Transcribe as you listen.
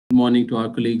morning to our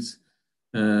colleagues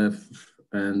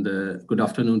and good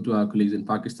afternoon to our colleagues in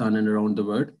Pakistan and around the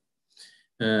world.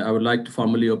 I would like to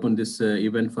formally open this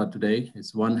event for today.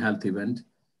 It's One Health event,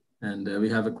 and we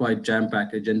have a quite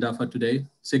jam-packed agenda for today.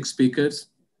 6 speakers,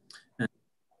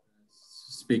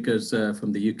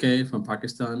 from the UK, from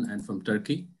Pakistan, and from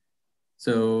Turkey.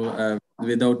 So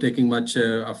without taking much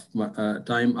of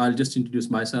time, I'll just introduce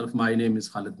myself. My name is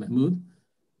Khalid Mahmood.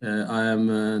 I am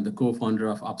the co-founder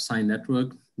of UpSign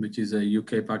Network, which is a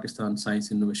UK-Pakistan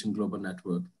Science Innovation Global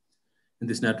Network. And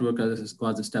this network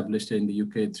was established in the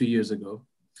UK 3 years ago.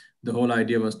 The whole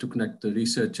idea was to connect the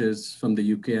researchers from the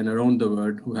UK and around the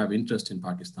world who have interest in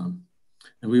Pakistan.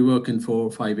 And we work in 4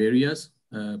 or 5 areas,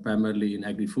 primarily in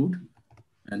agri-food.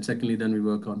 And secondly, then we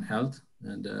work on health.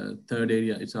 And third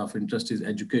area it's of interest is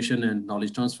education and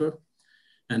knowledge transfer.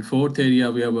 And fourth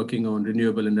area, we are working on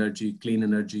renewable energy, clean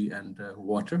energy, and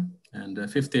water. And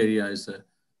fifth area is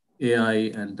AI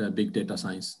and big data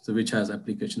science, so which has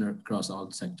application across all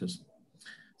sectors.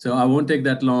 So I won't take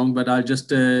that long, but I'll just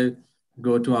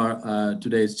go to our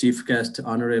today's chief guest,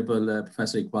 Honorable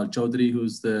Professor Iqbal Chaudhry,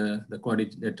 who's the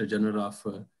Coordinator General of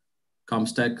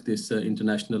comstech, this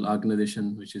international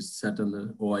organization which is set on the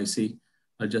OIC.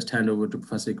 I'll just hand over to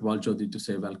Professor Iqbal Chaudhry to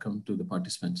say welcome to the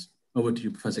participants. Over to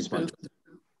you, Professor Iqbal Chaudhry.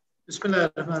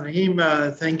 Bismillah ar-Rahman ar-Rahim.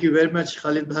 Thank you very much,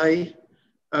 Khalid Bhai.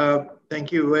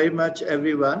 Thank you very much,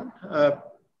 everyone.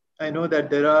 I know that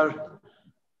there are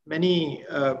many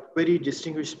very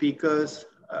distinguished speakers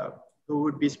who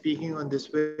would be speaking on this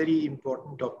very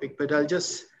important topic, but I'll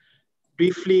just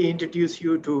briefly introduce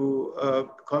you to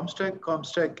comstech.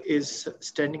 Comstech is a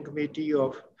standing committee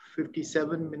of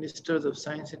 57 ministers of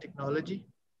science and technology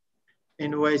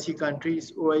in OIC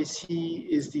countries. OIC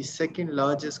is the second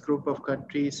largest group of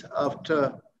countries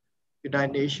after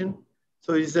United Nations.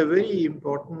 So it's a very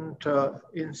important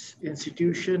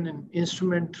institution and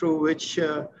instrument through which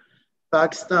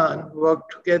Pakistan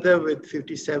worked together with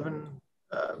 57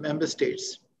 member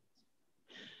states.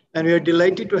 And we are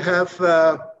delighted to have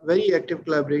very active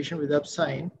collaboration with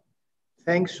UpSign,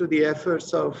 thanks to the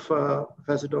efforts of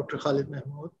Professor Dr. Khalid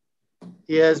Mahmood.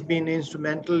 He has been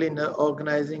instrumental in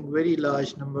organizing very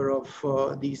large number of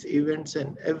these events,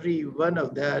 and every one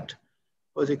of that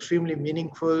was extremely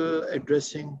meaningful,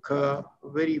 addressing a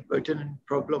very pertinent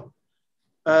problem.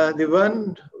 The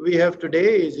one we have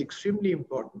today is extremely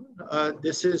important.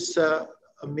 This is a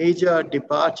major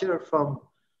departure from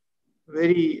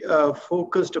very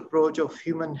focused approach of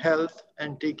human health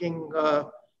and taking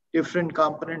different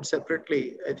components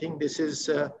separately. I think this is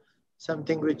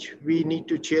something which we need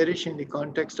to cherish in the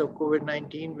context of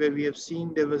COVID-19, where we have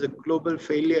seen there was a global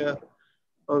failure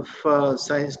of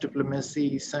science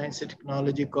diplomacy, science and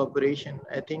technology cooperation.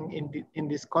 I think in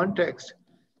this context,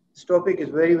 this topic is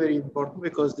very, very important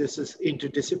because this is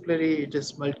interdisciplinary, it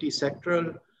is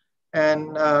multi-sectoral,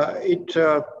 and it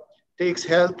takes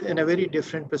health in a very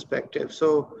different perspective.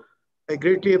 So I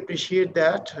greatly appreciate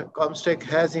that. comstech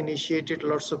has initiated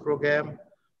lots of programs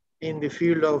in the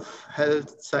field of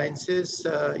health sciences.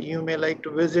 You may like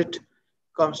to visit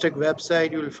comstech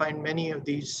website. You will find many of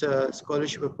these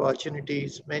scholarship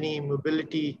opportunities, many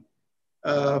mobility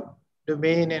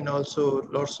domain, and also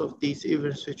lots of these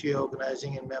events which we are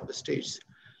organizing in member states.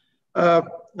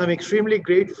 I'm extremely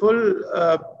grateful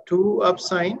to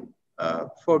UpSign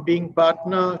for being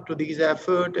partner to these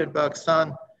efforts, and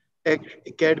Pakistan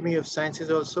Academy of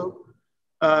Sciences also.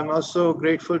 I'm also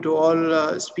grateful to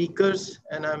all speakers,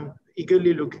 and I'm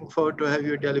eagerly looking forward to have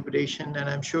your deliberation. And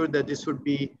I'm sure that this would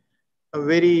be a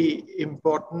very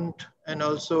important and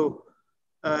also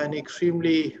an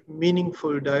extremely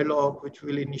meaningful dialogue which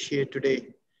we'll initiate today.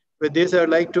 With this, I'd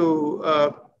like to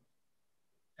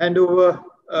hand over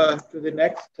to the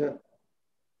next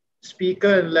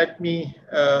speaker, and let me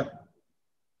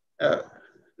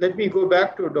go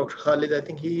back to Dr. Khalid. I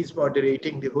think he is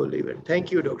moderating the whole event.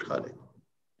 Thank you, Dr. Khalid.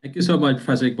 Thank you so much,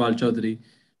 Professor Iqbal Chaudhry.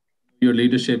 Your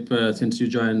leadership since you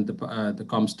joined the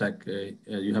comstech,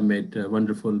 you have made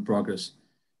wonderful progress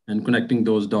in connecting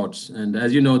those dots. And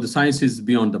as you know, the science is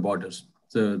beyond the borders.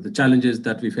 So the challenges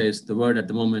that we face, the world at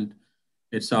the moment,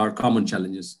 it's our common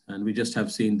challenges. And we just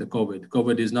have seen the COVID.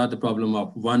 COVID is not the problem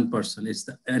of one person. It's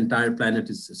the entire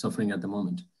planet is suffering at the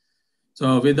moment.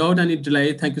 So without any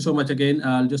delay, thank you so much again.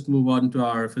 I'll just move on to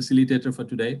our facilitator for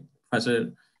today,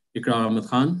 Professor Ikrar Ahmed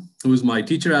Khan, who is my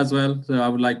teacher as well. So I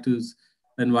would like to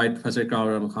invite Professor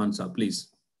Ikrar Ahmed Khan, sir, please.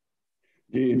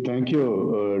 Thank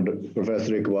you,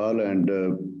 Professor Iqbal and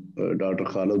Dr.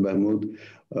 Khalid Mahmood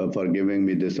for giving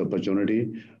me this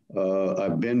opportunity.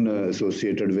 I've been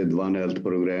associated with One Health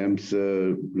programs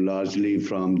largely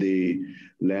from the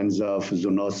lens of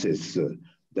zoonosis.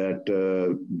 that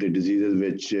the diseases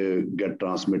which get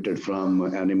transmitted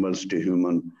from animals to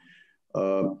human.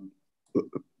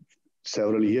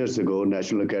 Several years ago,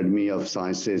 National Academy of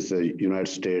Sciences, United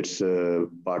States,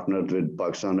 partnered with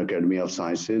Pakistan Academy of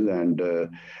Sciences, and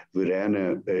we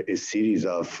ran a series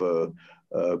of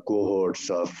cohorts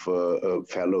of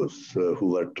fellows who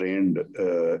were trained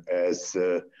as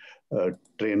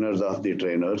trainers of the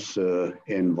trainers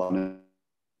in One.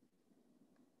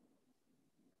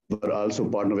 We're also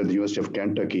partnered with the University of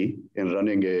Kentucky in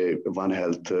running a One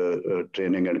Health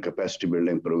training and capacity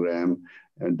building program.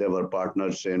 And there were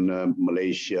partners in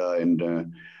Malaysia, in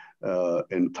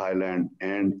Thailand,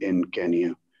 and in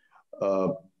Kenya.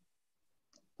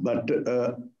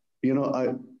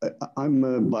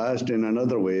 I'm biased in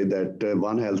another way that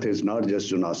One Health is not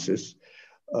just zoonosis.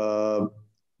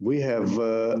 We have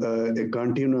a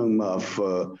continuum of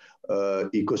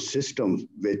ecosystem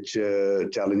which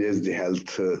challenges the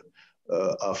health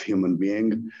of human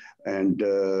being, and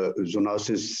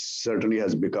zoonosis certainly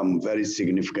has become very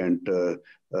significant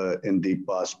in the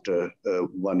past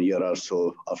 1 year or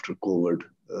so after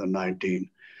COVID-19.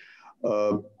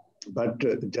 But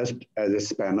just as a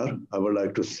spanner, I would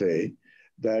like to say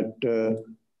that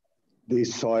the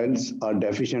soils are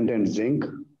deficient in zinc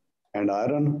and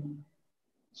iron,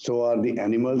 so are the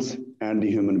animals and the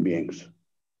human beings.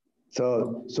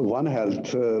 So One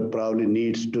Health probably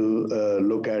needs to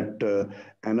look at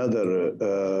another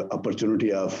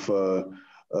opportunity of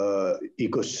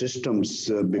ecosystems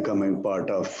becoming part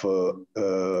of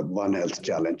One Health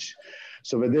challenge.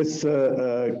 So with this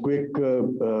quick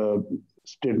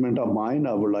statement of mine,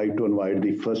 I would like to invite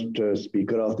the first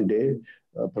speaker of the day,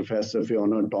 Professor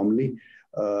Fiona Tomley.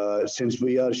 Since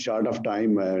we are short of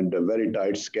time and a very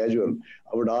tight schedule,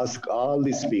 I would ask all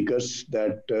the speakers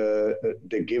that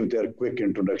they give their quick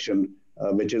introduction,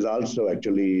 which is also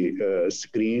actually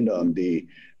screened on the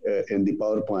in the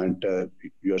PowerPoint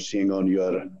you're seeing on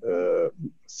your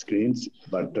screens.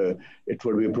 But it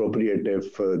would be appropriate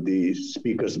if the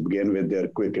speakers begin with their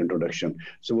quick introduction.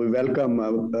 So we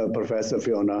welcome Professor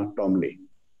Fiona Tomley.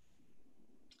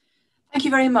 Thank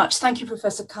you very much. Thank you,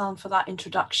 Professor Khan, for that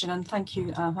introduction, and thank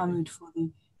you, Mahmood, for the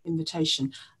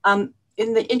invitation.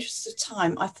 In the interest of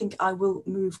time, I think I will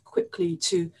move quickly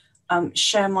to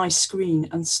share my screen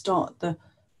and start the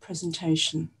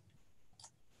presentation.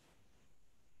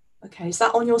 Okay, is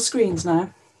that on your screens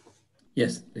now?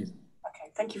 Yes, please.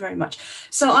 Okay, thank you very much.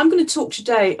 So I'm going to talk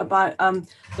today about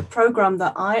the program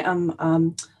that I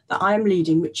am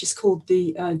leading, which is called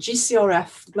the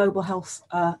GCRF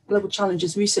Global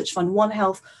Challenges Research Fund One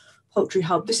Health Poultry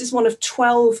Hub. This is one of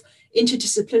 12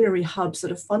 interdisciplinary hubs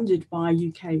that are funded by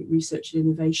UK Research and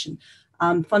Innovation,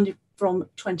 funded from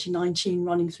 2019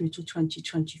 running through to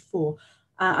 2024.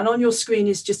 And on your screen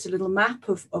is just a little map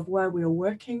of where we are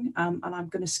working, and I'm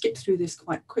going to skip through this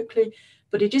quite quickly,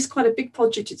 but it is quite a big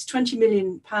project. It's £20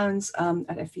 million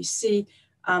at FEC,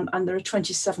 and there are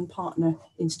 27 partner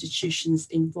institutions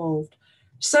involved.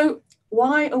 So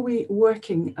why are we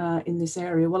working in this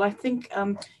area? Well, I think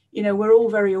we're all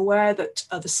very aware that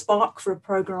the spark for a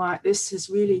program like this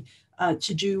is really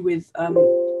to do with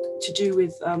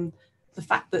the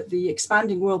fact that the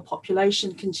expanding world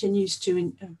population continues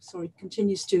to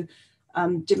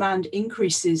demand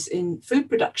increases in food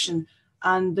production,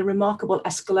 and the remarkable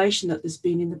escalation that there's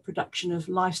been in the production of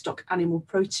livestock animal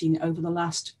protein over the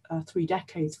last 4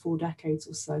 decades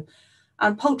or so.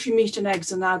 And poultry meat and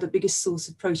eggs are now the biggest source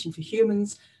of protein for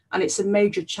humans, and it's a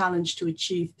major challenge to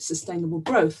achieve sustainable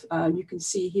growth. You can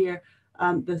see here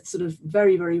the sort of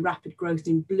very, very rapid growth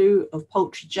in blue of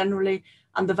poultry generally,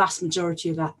 and the vast majority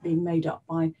of that being made up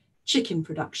by chicken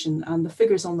production. And the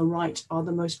figures on the right are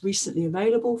the most recently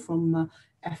available from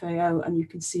FAO, and you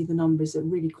can see the numbers are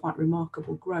really quite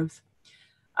remarkable growth.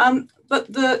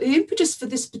 But the impetus for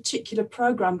this particular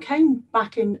program came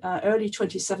back in early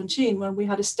 2017 when we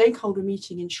had a stakeholder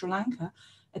meeting in Sri Lanka,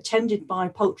 attended by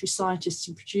poultry scientists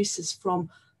and producers from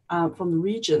the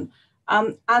region.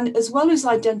 And as well as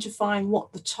identifying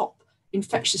what the top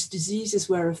infectious diseases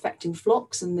were affecting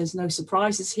flocks, and there's no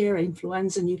surprises here,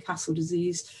 influenza, Newcastle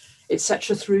disease,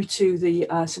 etc., through to the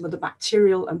some of the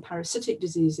bacterial and parasitic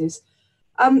diseases.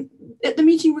 At the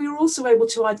meeting, we were also able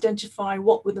to identify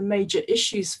what were the major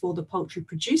issues for the poultry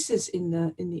producers in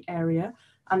the area.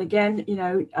 And again,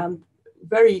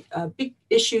 very big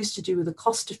issues to do with the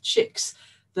cost of chicks,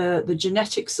 the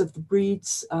genetics of the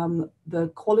breeds,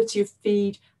 the quality of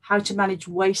feed, how to manage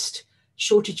waste,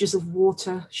 shortages of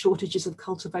water, shortages of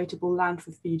cultivatable land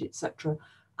for feed, etc.,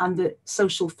 and the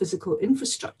social physical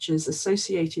infrastructures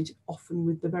associated often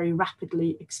with the very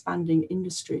rapidly expanding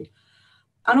industry.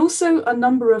 And also a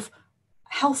number of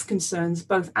health concerns,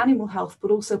 both animal health,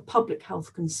 but also public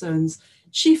health concerns,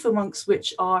 chief amongst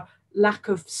which are lack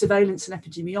of surveillance and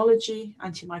epidemiology,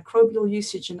 antimicrobial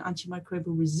usage and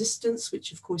antimicrobial resistance,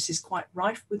 which of course is quite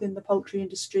rife within the poultry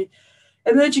industry,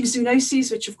 emerging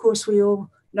zoonoses, which of course we all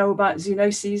know about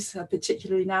zoonoses,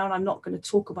 particularly now, and I'm not going to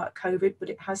talk about COVID, but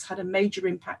it has had a major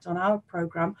impact on our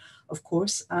program, of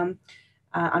course, and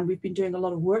we've been doing a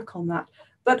lot of work on that.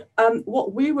 But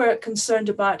what we were concerned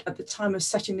about at the time of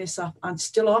setting this up, and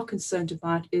still are concerned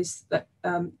about, is that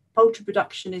poultry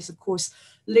production is, of course,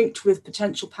 linked with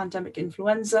potential pandemic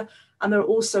influenza, and there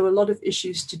are also a lot of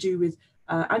issues to do with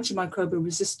antimicrobial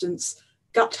resistance,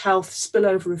 gut health,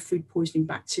 spillover of food poisoning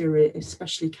bacteria,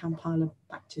 especially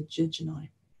Campylobacter jejuni.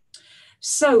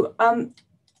 So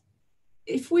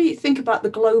if we think about the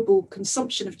global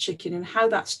consumption of chicken and how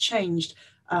that's changed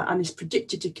and is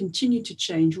predicted to continue to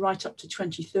change right up to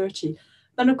 2030,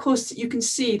 then of course you can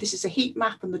see this is a heat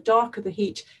map, and the darker the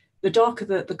heat, the darker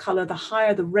the color, the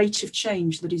higher the rate of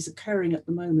change that is occurring at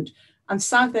the moment. And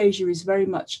South Asia is very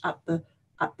much at the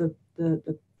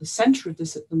center of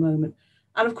this at the moment.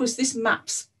 And of course, this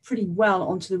maps pretty well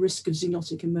onto the risk of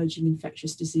zoonotic emerging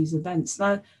infectious disease events.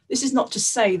 Now, this is not to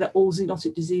say that all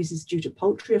zoonotic disease is due to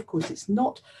poultry, of course it's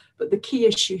not, but the key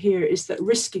issue here is that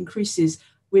risk increases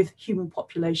with human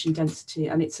population density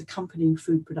and its accompanying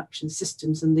food production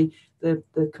systems, and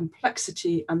the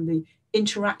complexity and the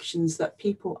interactions that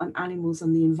people and animals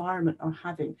and the environment are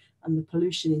having, and the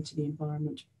pollution into the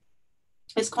environment.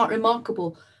 It's quite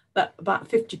remarkable that about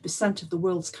 50% of the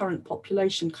world's current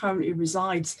population currently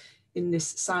resides in this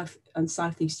South and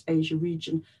Southeast Asia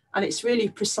region. And it's really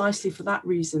precisely for that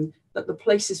reason that the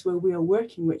places where we are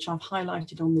working, which I've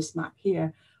highlighted on this map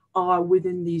here, are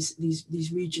within these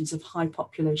regions of high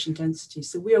population density.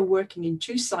 So we are working in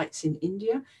 2 sites in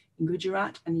India, in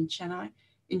Gujarat and in Chennai,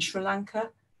 in Sri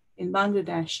Lanka, in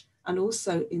Bangladesh, and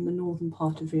also in the northern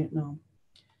part of Vietnam.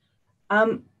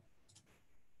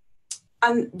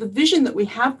 And the vision that we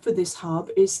have for this hub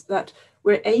is that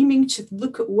we're aiming to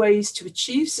look at ways to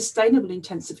achieve sustainable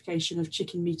intensification of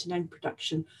chicken meat and egg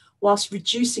production whilst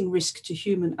reducing risk to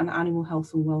human and animal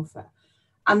health and welfare.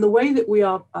 And the way that we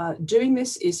are doing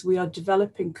this is we are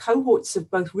developing cohorts of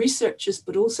both researchers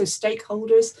but also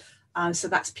stakeholders. So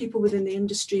that's people within the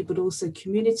industry, but also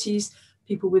communities,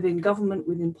 people within government,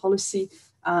 within policy,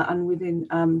 and within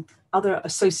other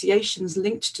associations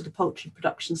linked to the poultry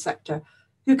production sector,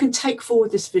 who can take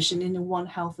forward this vision in a One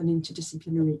Health and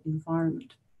interdisciplinary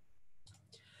environment.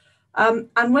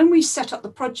 And when we set up the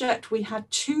project, we had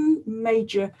 2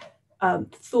 major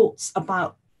thoughts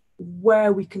about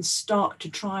where we can start to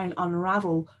try and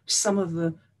unravel some of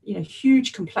the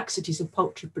huge complexities of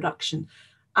poultry production.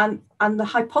 And the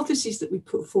hypothesis that we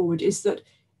put forward is that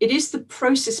it is the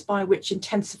process by which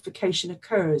intensification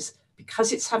occurs,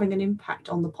 because it's having an impact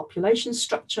on the population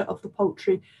structure of the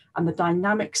poultry and the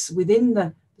dynamics within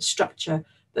the structure,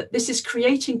 that this is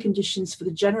creating conditions for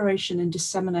the generation and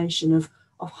dissemination of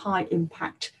high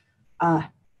impact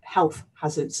health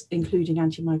hazards, including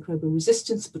antimicrobial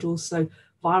resistance, but also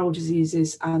viral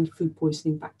diseases and food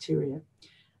poisoning bacteria.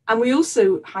 And we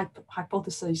also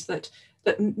hypothesize that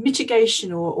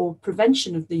mitigation or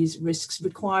prevention of these risks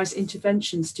requires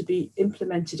interventions to be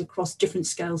implemented across different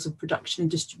scales of production and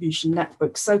distribution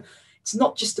networks. So it's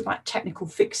not just about technical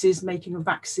fixes, making a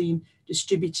vaccine,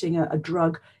 distributing a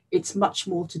drug. It's much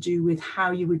more to do with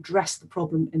how you address the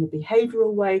problem in a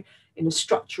behavioral way, in a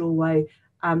structural way,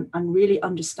 and really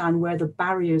understand where the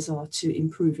barriers are to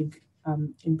improving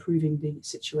the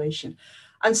situation.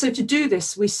 And so to do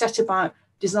this, we set about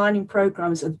designing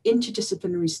programs of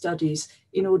interdisciplinary studies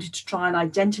in order to try and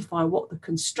identify what the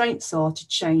constraints are to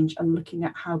change and looking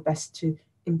at how best to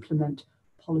implement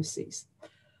policies.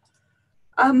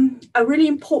 A really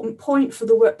important point for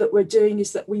the work that we're doing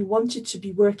is that we wanted to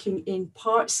be working in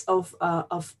parts of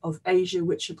Asia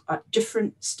which are at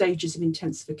different stages of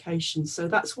intensification. So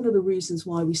that's one of the reasons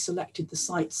why we selected the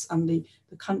sites and the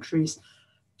countries.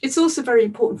 It's also very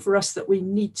important for us that we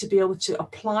need to be able to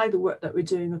apply the work that we're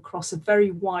doing across a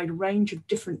very wide range of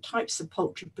different types of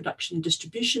poultry production and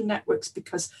distribution networks,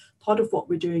 because part of what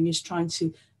we're doing is trying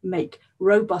to make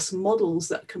robust models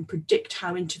that can predict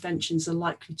how interventions are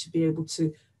likely to be able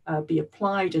to be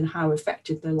applied and how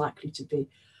effective they're likely to be.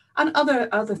 And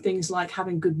other things like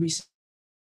having good research,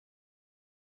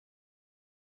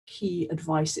 key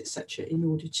advice, etc., in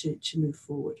order to move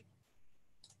forward.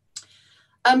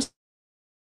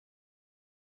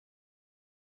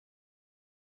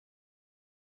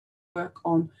 Work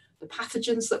on the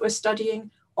pathogens that we're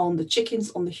studying, on the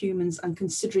chickens, on the humans, and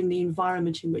considering the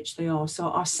environment in which they are. So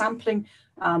our sampling,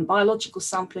 biological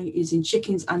sampling, is in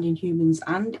chickens and in humans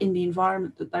and in the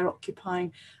environment that they're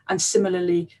occupying. And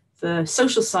similarly, the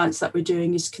social science that we're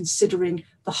doing is considering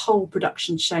the whole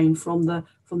production chain from the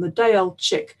day-old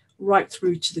chick right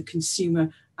through to the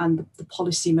consumer and the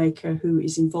policymaker who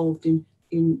is involved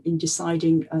in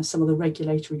deciding some of the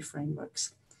regulatory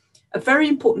frameworks. A very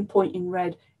important point in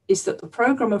red is that the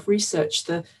program of research,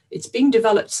 it's being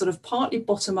developed sort of partly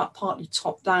bottom up, partly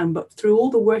top down, but through all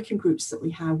the working groups that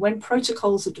we have, when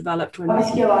protocols are developed, when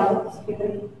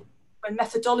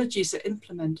methodologies are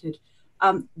implemented,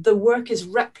 the work is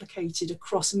replicated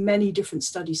across many different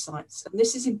study sites. And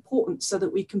this is important so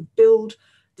that we can build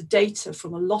the data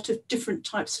from a lot of different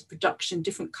types of production,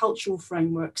 different cultural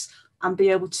frameworks, and be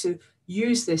able to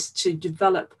use this to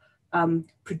develop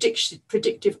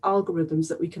predictive algorithms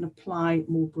that we can apply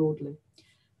more broadly.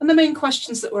 And the main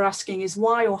questions that we're asking is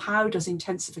why or how does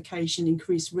intensification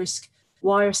increase risk?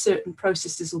 Why are certain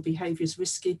processes or behaviours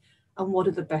risky? And what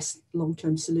are the best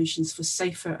long-term solutions for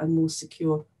safer and more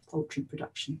secure poultry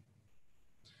production?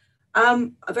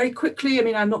 Very quickly, I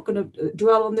mean, I'm not going to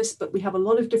dwell on this, but we have a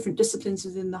lot of different disciplines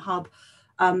within the hub.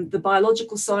 The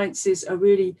biological sciences are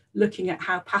really looking at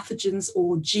how pathogens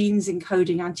or genes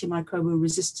encoding antimicrobial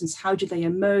resistance, how do they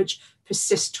emerge,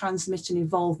 persist, transmit, and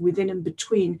evolve within and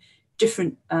between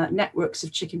different networks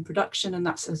of chicken production. And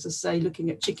that's, as I say,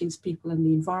 looking at chickens, people, and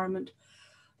the environment.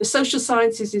 The social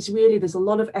sciences is really, there's a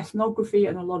lot of ethnography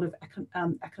and a lot of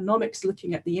economics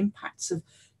looking at the impacts of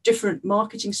different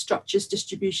marketing structures,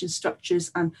 distribution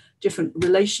structures, and different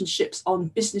relationships on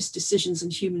business decisions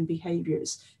and human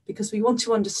behaviors, because we want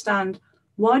to understand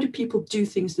why do people do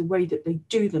things the way that they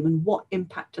do them and what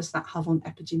impact does that have on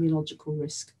epidemiological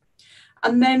risk.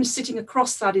 And then sitting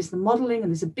across that is the modelling,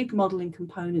 and there's a big modelling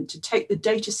component to take the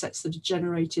data sets that are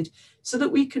generated so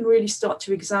that we can really start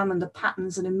to examine the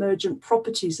patterns and emergent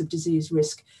properties of disease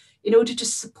risk in order to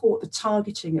support the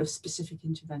targeting of specific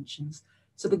interventions.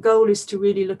 So the goal is to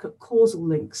really look at causal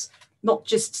links, not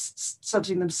just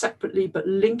studying them separately, but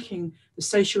linking the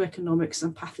socioeconomics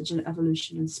and pathogen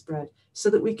evolution and spread so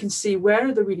that we can see where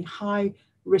are the really high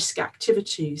risk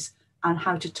activities and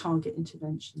how to target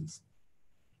interventions.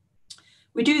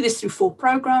 We do this through 4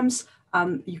 programs.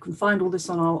 You can find all this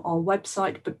on our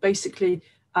website, but basically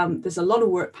there's a lot of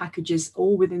work packages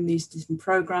all within these different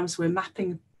programs. We're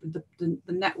mapping the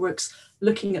networks,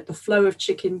 looking at the flow of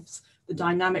chickens, the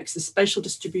dynamics, the spatial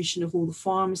distribution of all the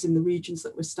farms in the regions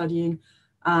that we're studying,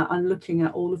 and looking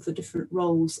at all of the different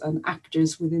roles and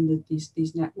actors within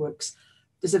these networks.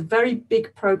 There's a very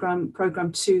big program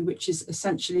 2, which is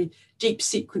essentially deep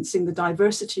sequencing the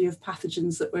diversity of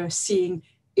pathogens that we're seeing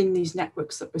in these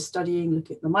networks that we're studying,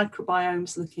 looking at the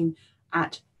microbiomes, looking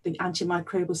at the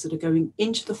antimicrobials that are going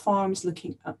into the farms,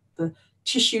 looking at the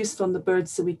tissues from the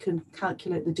birds so we can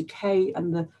calculate the decay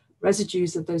and the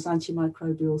residues of those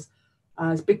antimicrobials.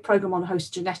 There's a big program on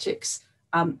host genetics,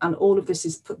 and all of this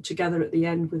is put together at the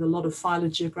end with a lot of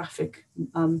phylogeographic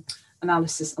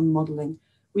analysis and modelling.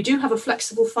 We do have a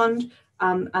flexible fund,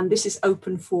 and this is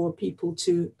open for people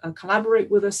to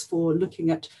collaborate with us for looking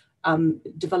at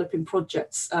developing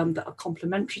projects that are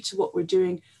complementary to what we're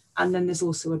doing. And then there's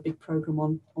also a big program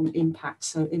on impact,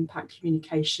 so impact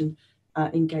communication,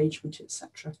 engagement,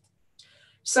 etc.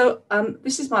 So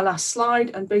this is my last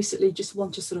slide, and basically just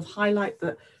want to sort of highlight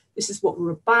that this is what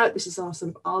we're about. This is our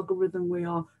sort of algorithm. We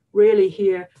are really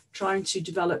here trying to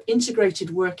develop integrated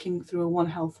working through a One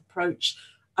Health approach,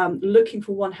 looking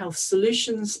for One Health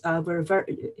solutions. We're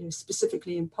very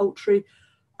specifically in poultry,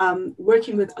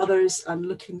 working with others and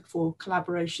looking for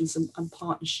collaborations and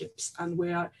partnerships. And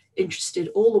we are interested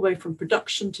all the way from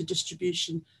production to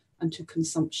distribution and to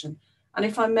consumption. And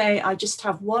if I may, I just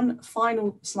have one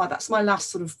final slide. That's my last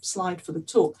sort of slide for the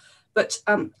talk. But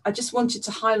I just wanted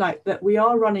to highlight that we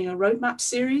are running a roadmap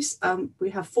series. We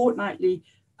have fortnightly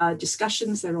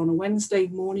discussions. They're on a Wednesday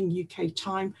morning UK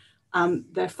time.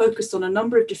 They're focused on a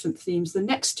number of different themes. The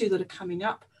next 2 that are coming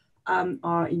up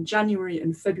are in January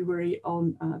and February.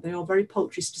 They are very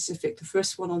poultry specific. The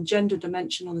first one on gender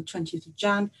dimension on the 20th of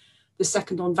Jan. The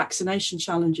second on vaccination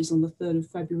challenges on the 3rd of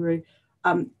February.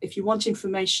 If you want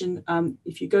information,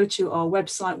 if you go to our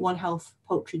website,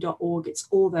 onehealthpoultry.org, it's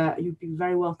all there. You'd be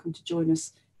very welcome to join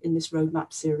us in this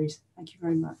roadmap series. Thank you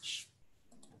very much.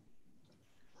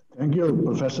 Thank you,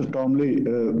 Professor Tomley.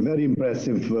 Very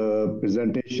impressive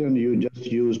presentation. You just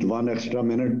used 1 extra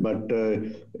minute, but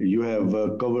you have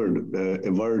covered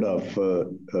a world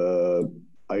of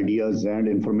ideas and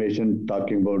information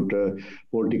talking about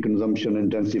poultry consumption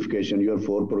intensification, your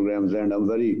 4 programs, and I'm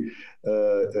very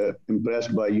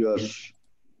impressed by your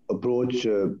approach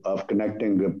of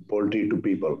connecting poultry to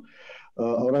people.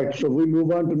 All right, so we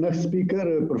move on to next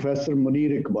speaker, Professor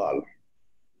Munir Iqbal.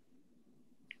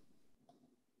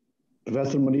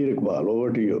 Professor Munir Iqbal,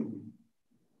 over to you.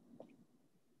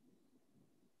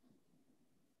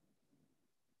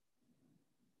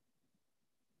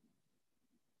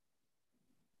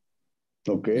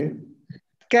 Okay.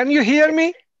 Can you hear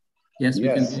me? Yes, we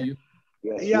can hear you.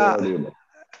 Yes, Yeah.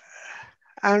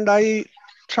 And I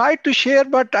tried to share,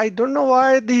 but I don't know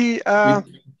why the.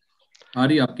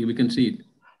 We can see it.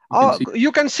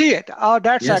 You can see it. Oh,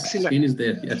 that's yes, excellent. Screen is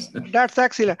there. Yes. That's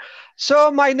excellent.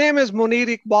 So my name is Munir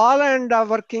Iqbal, and I'm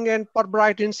working in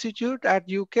Purbright Institute at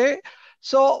UK.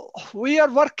 So we are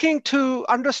working to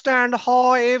understand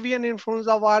how avian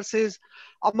influenza viruses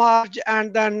emerge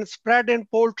and then spread in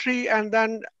poultry and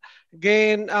then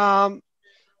gain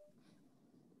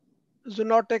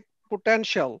zoonotic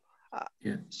potential.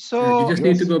 Yeah. So you just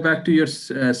need to go back to your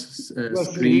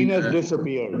screen. Has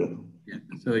disappeared. Yeah.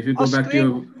 So if you go back to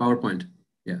your PowerPoint,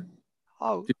 yeah.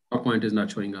 Oh. The PowerPoint is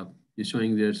not showing up. It's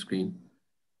showing their screen,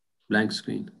 blank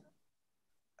screen.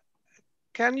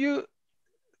 Can you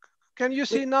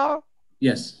see now?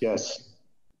 Yes. Yes.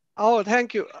 Oh,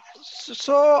 thank you.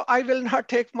 So I will not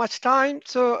take much time.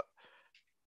 So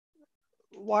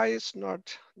why is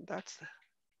not that's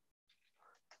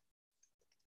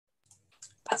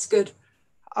good.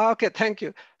 Okay, thank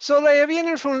you. So the avian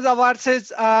influenza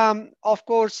viruses, of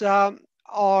course,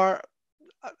 are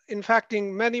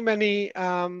infecting many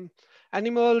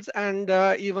animals and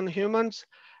even humans.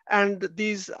 And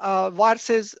these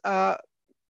viruses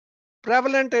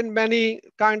prevalent in many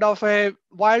kind of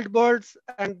wild birds,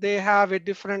 and they have a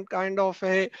different kind of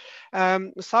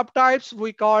subtypes.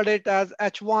 We called it as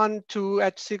H1 to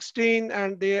H16,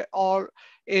 and they are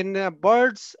in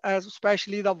birds,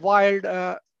 especially the wild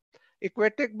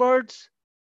aquatic birds.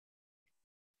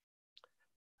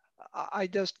 I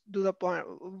just do the point.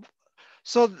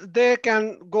 So they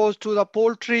can go to the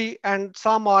poultry, and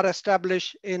some are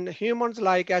established in humans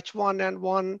like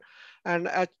H1N1 and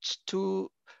H2,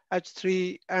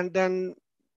 H3, and then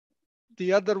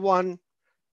the other one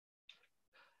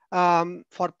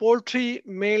for poultry,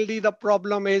 mainly the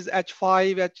problem is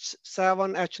H5,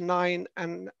 H7, H9,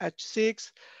 and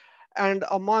H6. And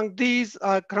among these,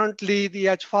 currently the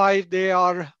H5, they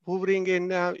are hovering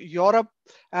in Europe,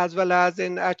 as well as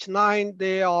in H9,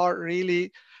 they are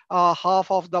really half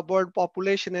of the bird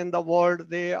population in the world.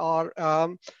 They are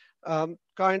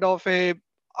kind of a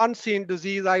unseen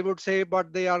disease, I would say,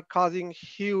 but they are causing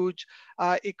huge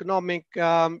economic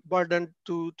burden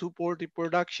to poultry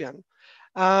production.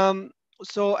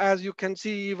 So as you can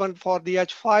see, even for the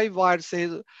H5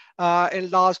 viruses, in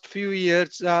last few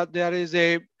years, there is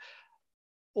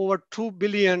over 2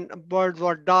 billion birds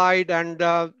were died, and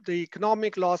the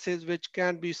economic losses which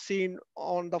can be seen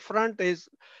on the front is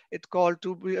it's called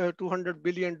 $200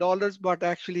 billion, but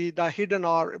actually the hidden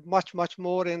are much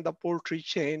more in the poultry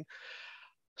chain.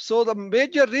 So the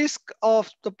major risk of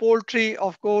the poultry,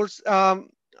 of course,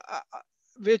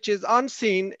 which is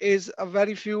unseen, is a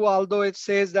very few, although it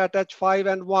says that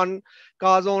H5N1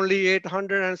 cause only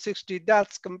 860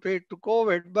 deaths compared to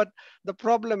COVID. But the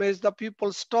problem is the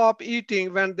people stop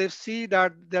eating when they see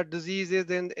that the disease is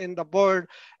in the bird.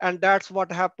 And that's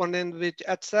what happened in which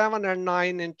H7 and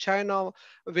 9 in China,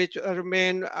 which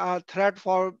remain a threat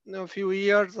for a few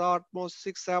years, almost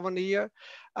 6-7 years.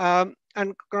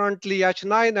 And currently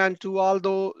H9N2,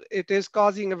 although it is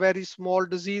causing a very small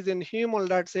disease in human,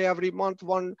 let's say every month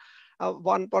one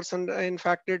person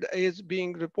infected is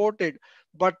being reported,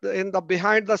 but in the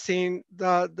behind the scene,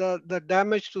 the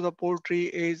damage to the poultry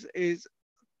is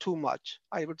too much,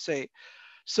 I would say.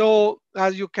 So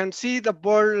as you can see, the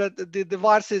bird, the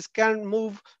viruses can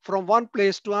move from one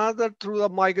place to another through a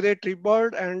migratory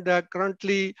bird, and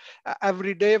currently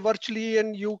every day virtually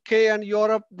in UK and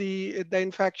Europe, the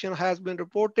infection has been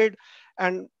reported,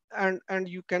 and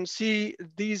you can see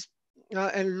these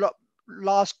in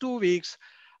last 2 weeks,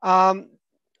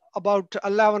 about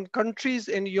 11 countries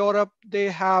in Europe, they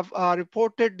have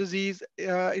reported disease,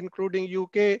 including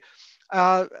UK.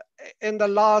 In the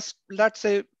last, let's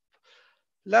say,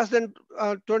 less than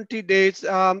 20 days,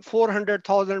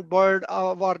 400,000 birds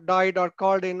were died or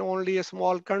killed in only a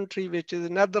small country, which is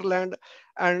Netherlands,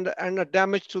 and a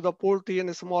damage to the poultry in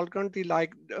a small country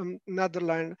like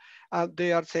Netherlands,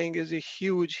 they are saying is a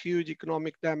huge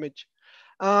economic damage.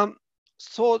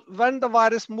 So when the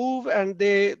virus move and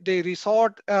they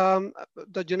resort,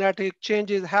 the genetic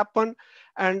changes happen,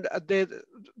 and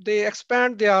they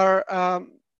expand their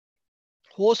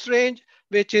host range,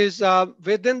 which is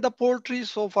within the poultry.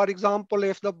 So for example,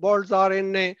 if the birds are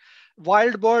in a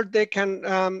wild bird, they can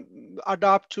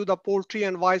adapt to the poultry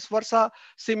and vice versa.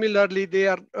 Similarly, they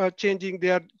are changing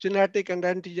their genetic and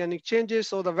antigenic changes,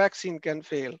 so the vaccine can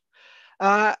fail.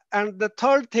 And the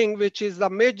third thing, which is the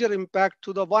major impact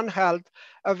to the One Health,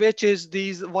 which is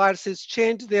these viruses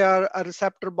change their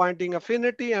receptor binding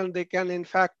affinity and they can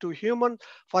infect to human.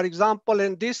 For example,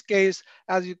 in this case,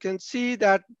 as you can see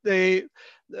that the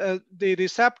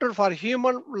receptor for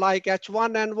human like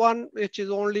H1N1, which is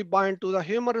only bind to the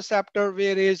human receptor,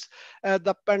 whereas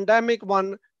the pandemic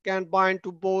one can bind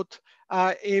to both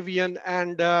avian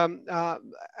and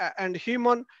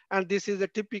human. And this is a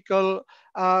typical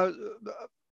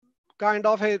kind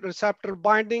of a receptor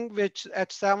binding, which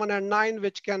at 7 and 9,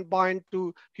 which can bind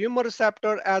to human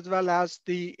receptor as well as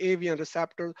the avian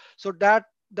receptor. So that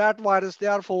virus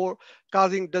therefore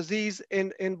causing disease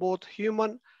in both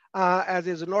human as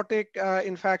a zoonotic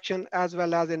infection as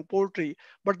well as in poultry.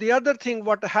 But the other thing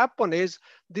what happened is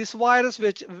this virus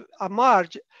which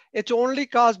emerged, it only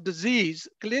caused disease,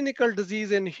 clinical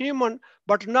disease in human,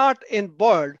 but not in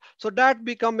bird. So that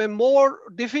become a more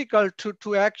difficult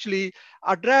to actually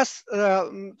address.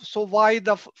 So why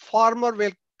the farmer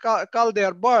will cull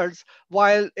their birds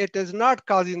while it is not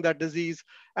causing the disease.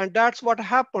 And that's what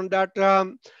happened that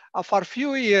for a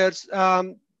few years,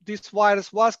 this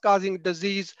virus was causing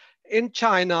disease in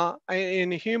China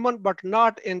in human, but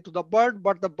not into the bird,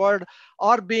 but the bird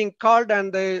are being culled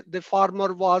and the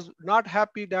farmer was not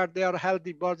happy that their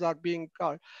healthy birds are being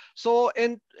culled. So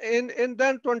in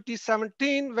then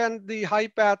 2017, when the high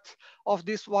path of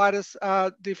this virus,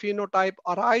 the phenotype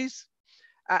arise,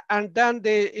 and then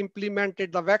they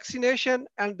implemented the vaccination.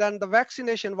 And then the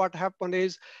vaccination, what happened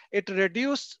is it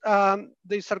reduced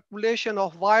the circulation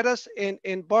of virus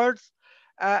in birds.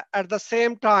 At the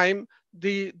same time,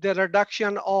 the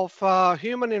reduction of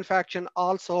human infection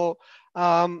also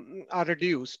are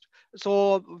reduced.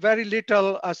 So very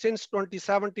little since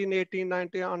 2017, 18,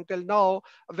 19 until now,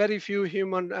 very few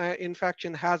human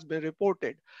infection has been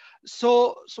reported.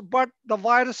 But the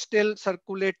virus still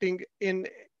circulating in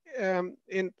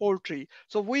poultry.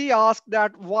 So we asked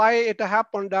that why it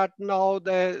happened that now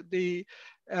the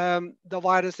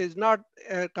virus is not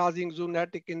causing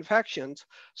zoonotic infections.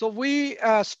 So we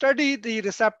studied the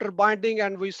receptor binding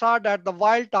and we saw that the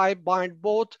wild type bind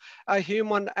both a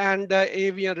human and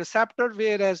avian receptor,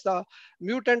 whereas the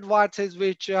mutant viruses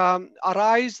which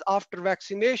arise after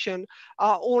vaccination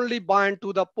only bind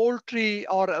to the poultry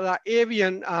or the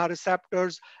avian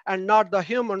receptors and not the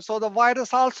human. So the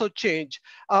virus also change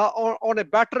on a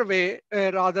better way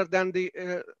rather than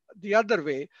the other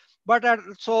way. But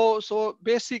so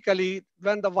basically,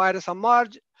 when the virus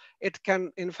emerge, it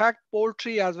can infect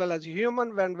poultry as well as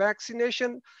human. When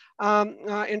vaccination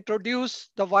introduce,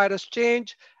 the virus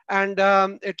change and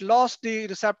it lost the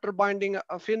receptor binding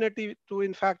affinity to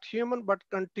infect human, but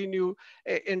continue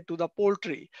into the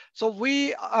poultry. So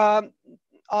we are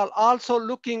also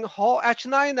looking how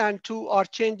H9 and 2 are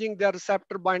changing their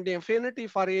receptor binding affinity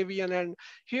for avian and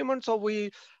human. So we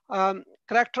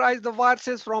characterize the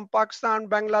viruses from Pakistan,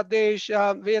 Bangladesh,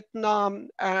 Vietnam,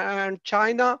 and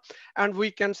China, and we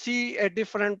can see a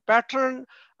different pattern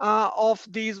of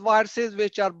these viruses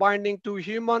which are binding to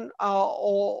human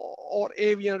or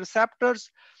avian receptors.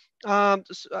 And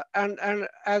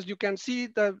as you can see,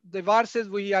 the viruses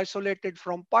we isolated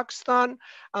from Pakistan,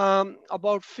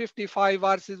 about 55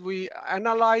 viruses we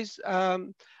analyzed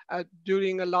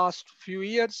during the last few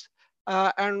years.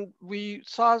 And we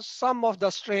saw some of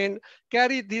the strain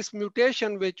carry this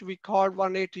mutation, which we call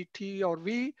 180T or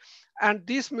V. And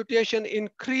this mutation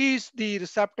increased the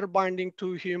receptor binding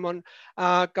to human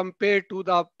compared to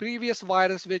the previous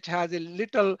virus, which has a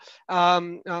little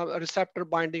receptor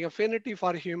binding affinity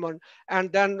for human.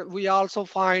 And then we also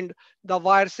find the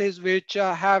viruses which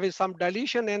have some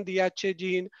deletion in the HA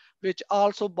gene, which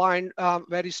also bind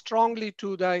very strongly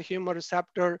to the human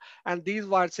receptor. And these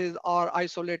viruses are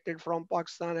isolated from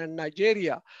Pakistan and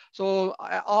Nigeria. So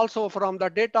also from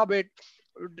the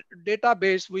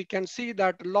database, we can see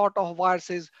that a lot of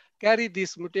viruses carry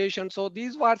this mutation. So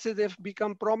these viruses, if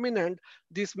become prominent,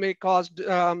 this may cause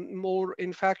more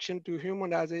infection to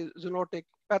human as a zoonotic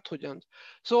pathogen.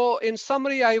 So in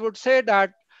summary, I would say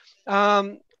that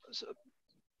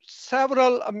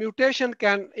several mutation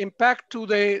can impact to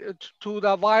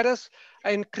the virus,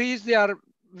 increase their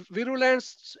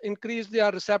virulence, increase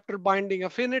their receptor binding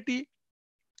affinity,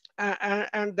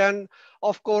 and then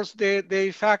of course they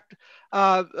affect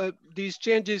these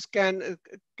changes can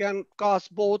cause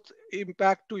both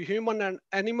impact to human and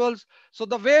animals. So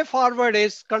the way forward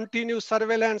is continuous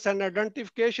surveillance and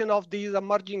identification of these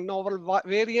emerging novel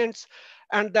variants,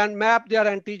 and then map their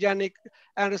antigenic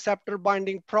and receptor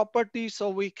binding properties so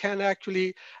we can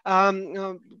actually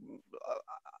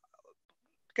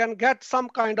can get some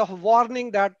kind of warning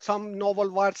that some novel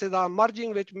viruses are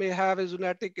emerging which may have a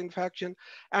zoonotic infection.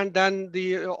 And then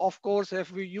of course,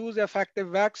 if we use effective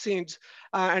vaccines,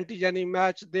 antigenic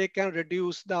match, they can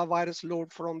reduce the virus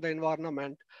load from the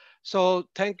environment. So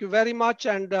thank you very much.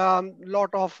 And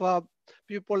lot of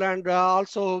people, and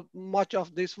also much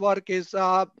of this work is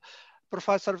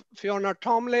Professor Fiona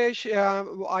Tomlish.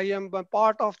 I am a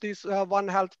part of this One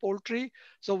Health Poultry.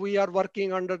 So we are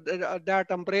working under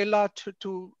that umbrella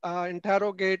to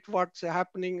interrogate what's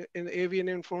happening in avian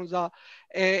influenza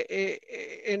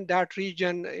in that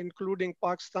region, including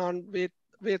Pakistan,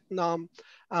 Vietnam,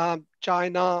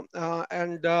 China,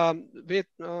 and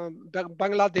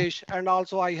Bangladesh. And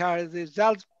also I had the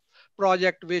ZELS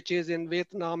project, which is in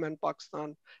Vietnam and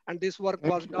Pakistan. And this work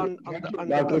was done under Dr.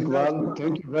 the Iqbal,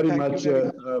 thank you very much.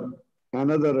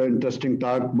 Another interesting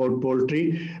talk about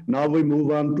poultry. Now we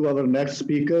move on to our next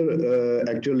speaker.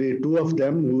 Actually, two of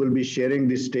them who will be sharing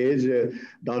the stage,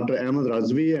 Dr. Ahmed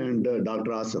Razvi and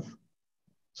Dr. Asif.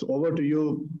 So over to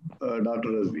you, Dr.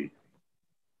 Razvi.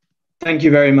 Thank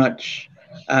you very much.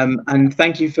 And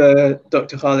thank you for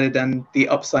Dr. Khalid and the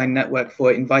Upsign Network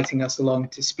for inviting us along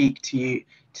to speak to you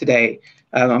today.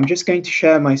 I'm just going to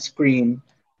share my screen.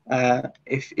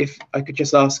 If I could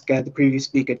just ask the previous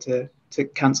speaker to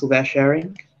cancel their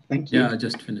sharing. Thank you. Yeah, I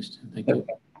just finished. Thank you.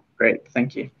 Okay, great,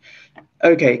 thank you.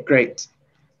 Okay, great.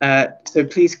 So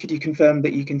please, could you confirm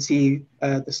that you can see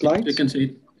the slides? You can see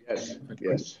it. Yes,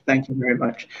 yes. Thank you very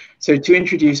much. So to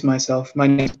introduce myself, my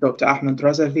name is Dr. Ahmed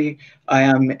Razavi. I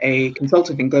am a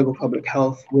consultant in global public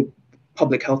health with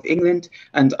Public Health England,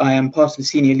 and I am part of the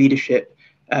senior leadership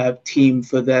team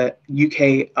for the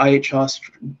UK IHR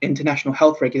International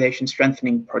Health Regulation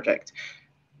Strengthening Project.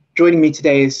 Joining me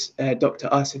today is Dr.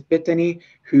 Asif Bitani,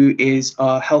 who is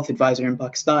our health advisor in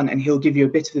Pakistan, and he'll give you a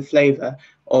bit of the flavor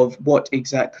of what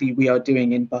exactly we are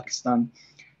doing in Pakistan.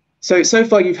 So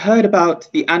far you've heard about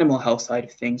the animal health side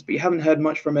of things, but you haven't heard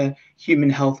much from a human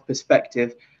health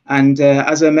perspective. And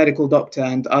as a medical doctor,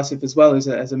 and Asif as well as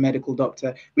a medical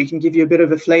doctor, we can give you a bit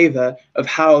of a flavor of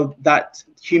how that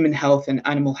human health and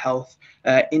animal health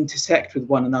intersect with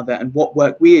one another, and what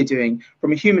work we are doing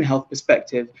from a human health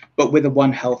perspective, but with a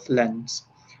One Health lens.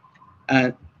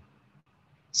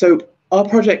 So our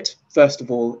project, first of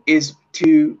all, is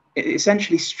to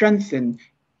essentially strengthen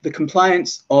the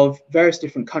compliance of various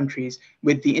different countries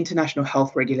with the international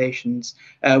health regulations,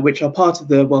 which are part of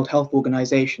the World Health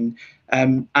Organization.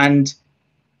 And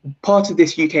part of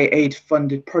this UK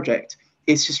aid-funded project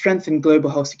is to strengthen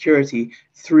global health security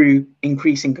through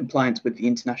increasing compliance with the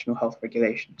international health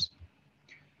regulations.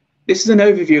 This is an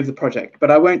overview of the project, but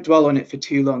I won't dwell on it for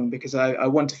too long because I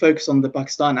want to focus on the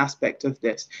Pakistan aspect of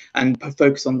this and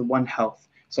focus on the One Health.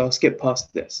 So I'll skip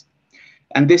past this.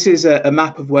 And this is a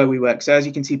map of where we work. So as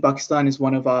you can see, Pakistan is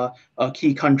one of our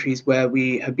key countries where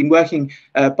we have been working.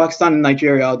 Pakistan and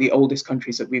Nigeria are the oldest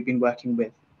countries that we've been working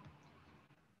with.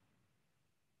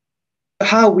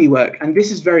 How we work, and this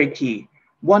is very key.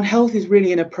 One Health is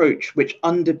really an approach which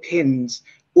underpins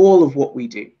all of what we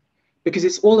do, because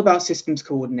it's all about systems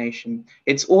coordination.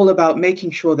 It's all about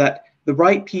making sure that the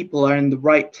right people are in the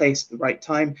right place at the right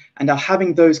time and are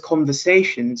having those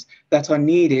conversations that are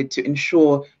needed to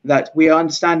ensure that we are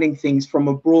understanding things from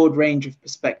a broad range of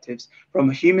perspectives,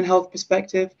 from a human health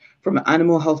perspective, from an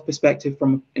animal health perspective,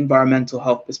 from an environmental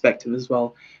health perspective as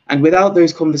well. And without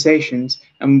those conversations,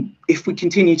 and if we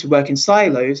continue to work in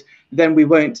silos, then we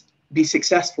won't be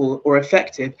successful or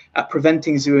effective at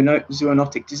preventing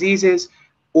zoonotic diseases,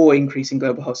 or increasing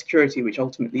global health security, which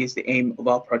ultimately is the aim of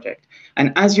our project.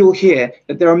 And as you'll hear,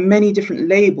 that there are many different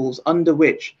labels under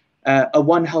which a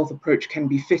One Health approach can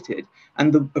be fitted.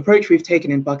 And the approach we've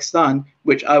taken in Pakistan,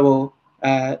 which I will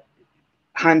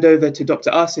hand over to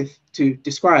Dr. Asif to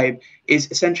describe,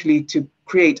 is essentially to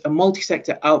create a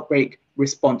multi-sector outbreak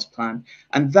response plan.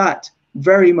 And that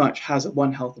very much has a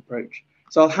One Health approach.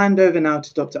 So I'll hand over now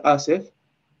to Dr. Asif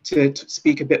to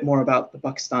speak a bit more about the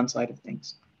Pakistan side of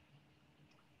things.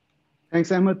 Thanks,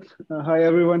 Ahmed. Hi,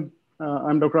 everyone.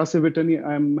 I'm Dr. Asif Bitani.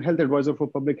 I'm Health Advisor for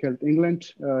Public Health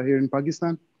England here in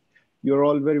Pakistan. You're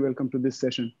all very welcome to this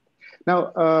session.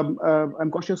 Now, I'm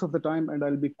cautious of the time and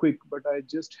I'll be quick, but I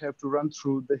just have to run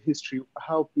through the history,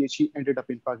 how PHE ended up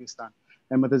in Pakistan.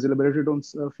 Ahmed has elaborated on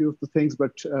a few of the things,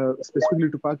 but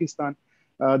specifically to Pakistan,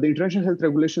 The International Health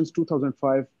Regulations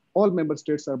 2005, all member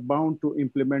states are bound to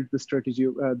implement the strategy,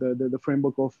 the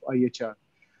framework of IHR.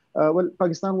 Well,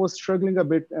 Pakistan was struggling a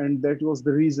bit, and that was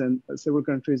the reason several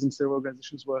countries and several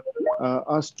organizations were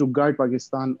asked to guide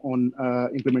Pakistan on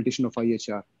implementation of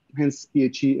IHR. Hence,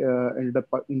 PHE ended up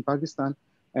in Pakistan,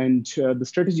 and the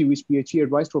strategy which PHE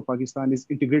advised for Pakistan is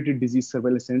Integrated Disease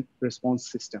Surveillance and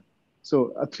Response System.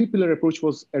 So a three-pillar approach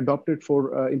was adopted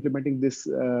for implementing this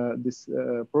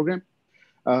program.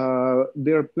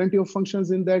 There are plenty of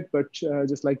functions in that, but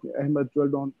just like Ahmed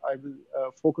dwelled on, I will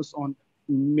focus on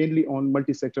mainly on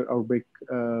multi-sector outbreak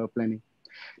planning.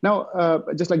 Now,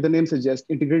 just like the name suggests,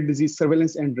 Integrated Disease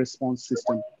Surveillance and Response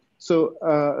System. So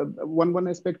one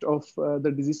aspect of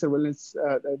the disease surveillance,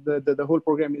 the whole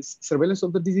program is surveillance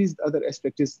of the disease. The other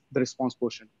aspect is the response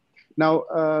portion. Now,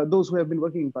 those who have been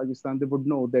working in Pakistan, they would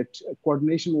know that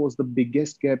coordination was the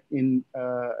biggest gap in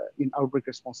outbreak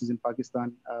responses in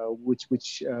Pakistan, which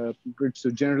grids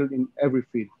to general in every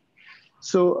field.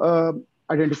 So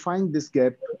identifying this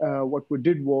gap, what we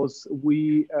did was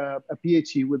we, a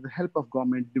PHE with the help of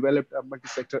government, developed a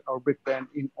multi-sector outbreak plan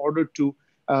in order to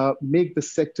make the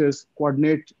sectors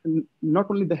coordinate, not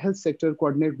only the health sector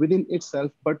coordinate within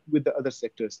itself, but with the other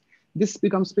sectors. This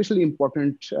becomes especially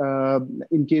important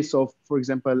in case of, for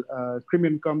example,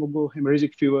 Crimean Congo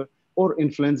hemorrhagic fever or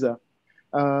influenza.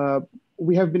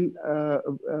 We have been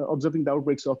observing the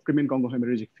outbreaks of Crimean Congo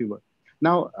hemorrhagic fever.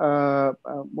 Now,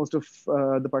 most of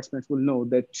the participants will know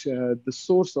that the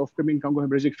source of Crimean Congo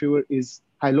hemorrhagic fever is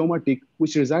Hyloma tick,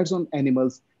 which resides on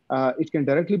animals. It can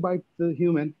directly bite the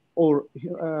human, or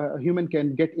a human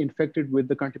can get infected with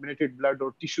the contaminated blood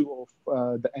or tissue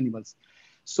of the animals.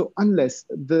 So unless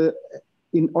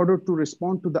in order to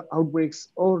respond to the outbreaks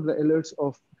or the alerts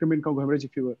of Crimean Congo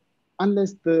hemorrhagic fever,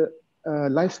 unless the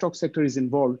livestock sector is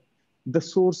involved, the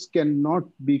source cannot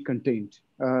be contained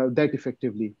that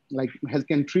effectively. Like health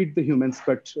can treat the humans,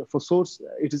 but for source,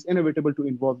 it is inevitable to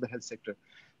involve the health sector.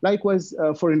 Likewise,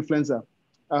 for influenza,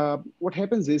 what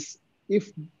happens is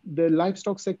if the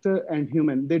livestock sector and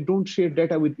human, they don't share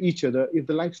data with each other, if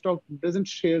the livestock doesn't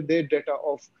share their data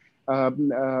of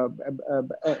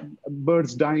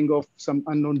birds dying of some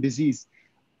unknown disease,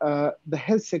 the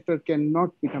health sector cannot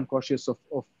become cautious of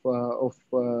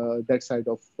that side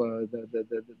of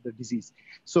the disease.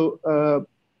 So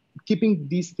keeping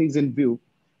these things in view,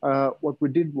 what we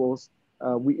did was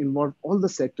we involved all the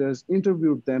sectors,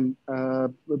 interviewed them,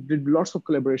 did lots of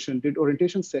collaboration, did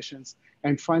orientation sessions,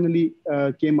 and finally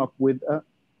came up with a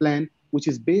plan which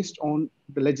is based on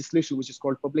the legislation which is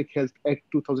called Public Health Act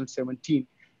 2017.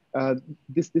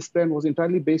 This plan was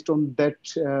entirely based on that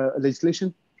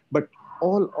legislation, but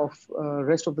all of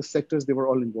rest of the sectors, they were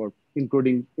all involved,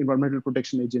 including Environmental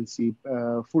Protection Agency,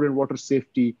 Food and Water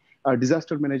Safety,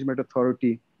 Disaster Management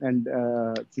Authority, and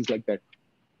things like that.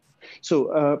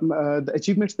 So the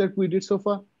achievements that we did so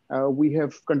far, we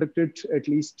have conducted at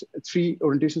least 3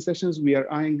 orientation sessions. We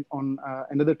are eyeing on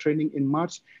another training in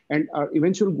March, and our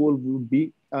eventual goal would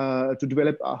be to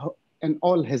develop an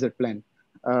all hazard plan.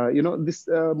 This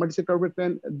multi-sector outbreak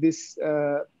plan, this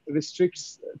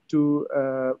restricts to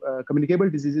communicable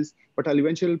diseases, but our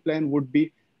eventual plan would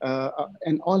be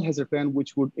an all-hazard plan,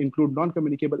 which would include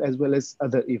non-communicable as well as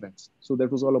other events. So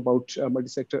that was all about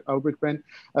multi-sector outbreak plan.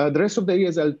 The rest of the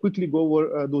areas, I'll quickly go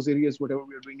over those areas. Whatever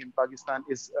we are doing in Pakistan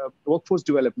is workforce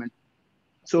development.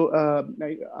 So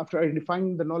after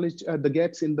identifying the knowledge, the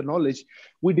gaps in the knowledge,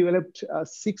 we developed a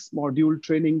 6-module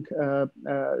training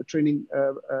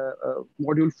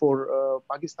module for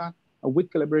Pakistan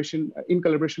with in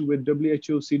collaboration with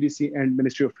WHO, CDC, and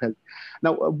Ministry of Health.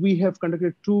 Now, we have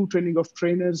conducted 2 training of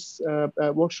trainers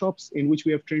workshops in which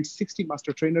we have trained 60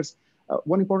 master trainers.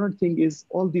 One important thing is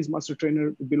all these master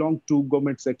trainers belong to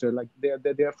government sector, like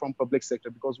they are from public sector,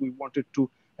 because we wanted to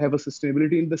have a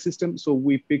sustainability in the system. So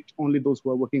we picked only those who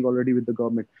are working already with the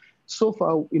government. So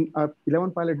far, in our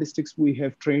 11 pilot districts, we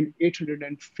have trained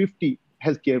 850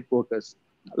 healthcare workers.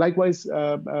 Likewise,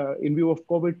 in view of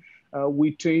COVID,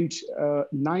 we trained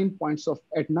 9 points of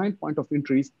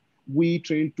entries. We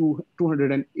trained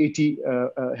 280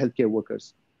 healthcare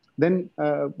workers. Then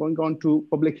going on to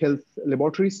public health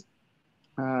laboratories.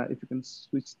 If you can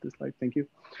switch the slide, thank you.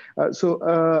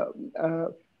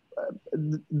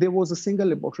 There was a single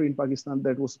laboratory in Pakistan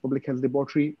that was a public health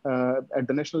laboratory at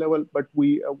the national level, but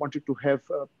we wanted to have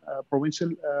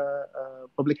provincial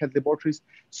public health laboratories.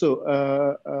 So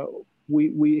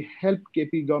we helped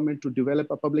KP government to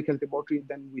develop a public health laboratory.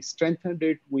 Then we strengthened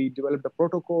it. We developed the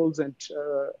protocols and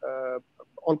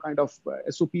all kind of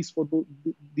SOPs for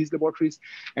these laboratories.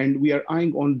 And we are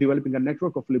eyeing on developing a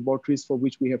network of laboratories for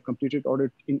which we have completed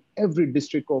audit in every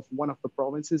district of one of the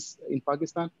provinces in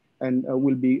Pakistan, and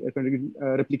will be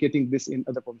replicating this in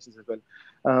other provinces as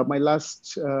well. My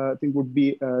last thing would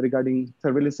be regarding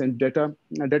surveillance and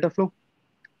data flow.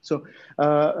 So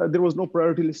there was no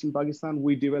priority list in Pakistan.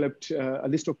 We developed a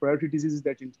list of priority diseases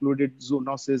that included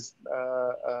zoonosis,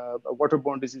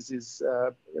 waterborne diseases,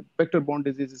 vector-borne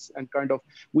diseases, and kind of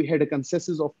we had a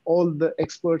consensus of all the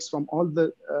experts from all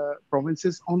the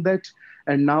provinces on that.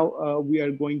 And now we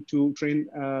are going to train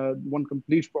one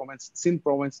complete province, Sindh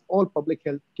province, all public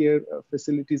health care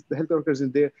facilities, the health workers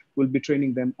in there will be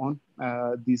training them on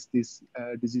these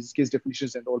disease case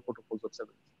definitions and all protocols of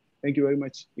surveillance. Thank you very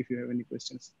much. If you have any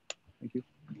questions, thank you.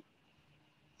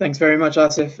 Thanks very much,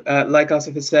 Asif. Like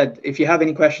Asif has said, if you have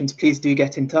any questions, please do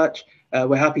get in touch.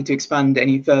 We're happy to expand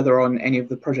any further on any of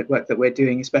the project work that we're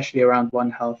doing, especially around One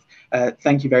Health.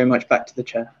 Thank you very much. Back to the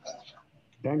chair.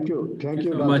 Thank you, Dr.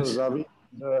 Zavi.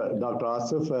 Dr.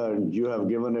 Asif, you have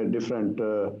given a different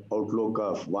outlook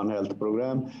of One Health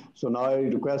program. So now I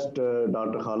request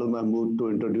Dr. Khalid Mahmood to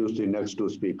introduce the next two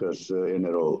speakers in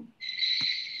a row.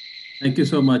 Thank you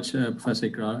so much, Professor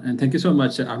Ikrar. And thank you so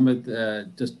much, Ahmed,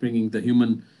 just bringing the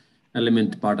human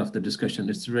element part of the discussion.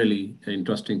 It's really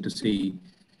interesting to see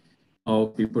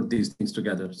how we put these things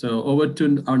together. So over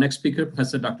to our next speaker,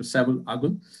 Professor Dr. Saval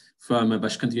Agun from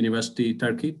Başkent University,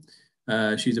 Turkey.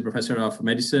 She's a professor of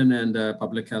medicine and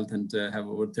public health and have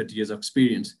over 30 years of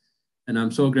experience. And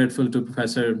I'm so grateful to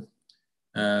Professor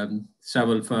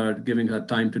Saval for giving her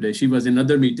time today. She was in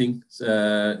another meeting.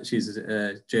 She's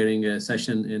chairing a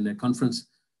session in a conference,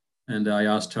 and I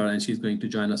asked her, and she's going to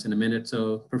join us in a minute.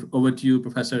 So over to you,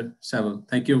 Professor Saval.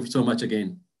 Thank you so much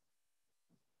again.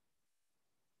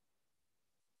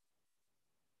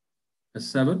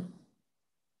 Saval?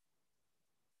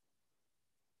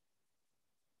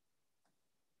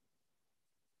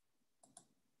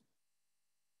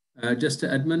 Just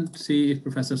Edmund, see if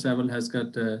Professor Saval has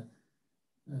got our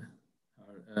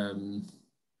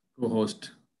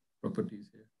co-host properties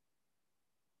here.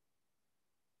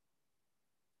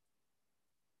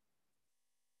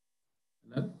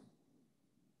 Hello?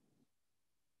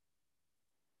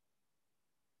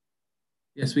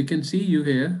 Yes, we can see you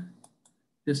here.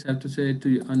 Just have to say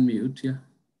to unmute, yeah.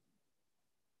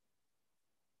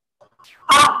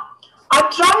 I'm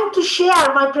trying to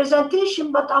share my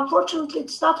presentation, but unfortunately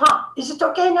it's not on. Is it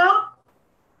okay now?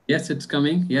 Yes, it's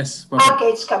coming. Yes. Perfect. Okay,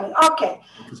 it's coming. Okay.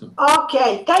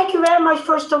 Okay. Thank you very much,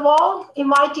 first of all,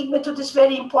 inviting me to this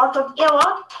very important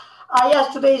event.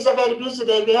 Yes, today is a very busy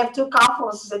day. We have two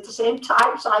conferences at the same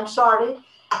time, so I'm sorry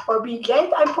for being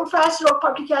late. I'm professor of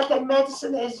public health and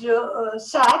medicine, as you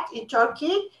said, in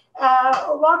Turkey.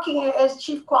 Working as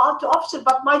chief quality officer,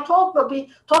 but my talk will be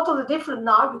totally different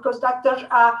now because Dr.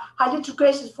 Khalid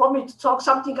requested for me to talk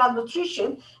something on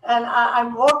nutrition, and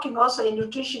I'm working also in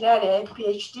nutrition area,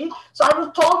 PhD. So I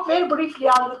will talk very briefly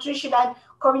on nutrition and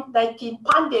COVID-19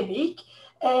 pandemic.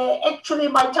 Actually,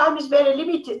 my time is very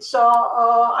limited, so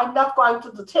I'm not going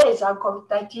to details on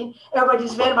COVID-19. Everybody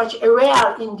is very much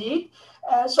aware indeed.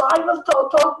 So I will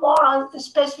talk more on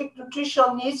specific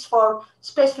nutritional needs for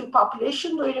specific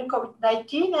population during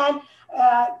COVID-19 and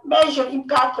measure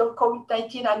impact of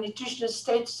COVID-19 on nutritional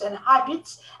status and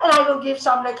habits. And I will give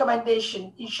some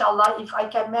recommendation, inshallah, if I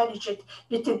can manage it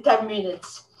within 10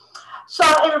 minutes. So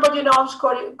everybody knows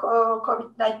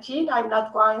COVID-19. I'm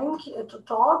not going to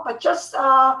talk, but just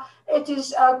it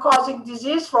is causing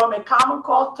disease from a common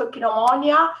cold to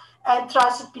pneumonia and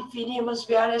transit between humans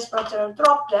via respiratory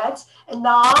droplets. And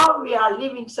now we are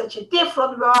living such a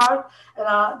different world.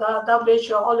 And the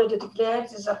WHO already declared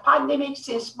it's a pandemic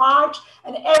since March,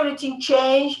 and everything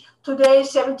changed. Today,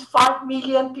 75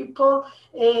 million people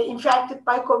infected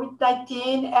by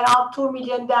COVID-19, around 2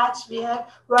 million deaths we have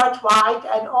worldwide,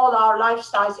 and all our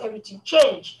lifestyles, everything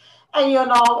changed. And you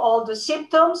know all the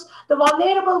symptoms. The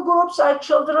vulnerable groups are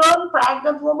children,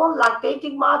 pregnant women,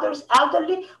 lactating mothers,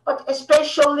 elderly, but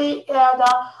especially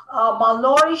the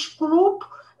malnourished group.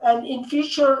 And in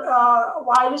future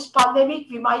virus pandemic,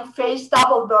 we might face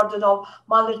double burden of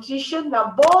malnutrition. We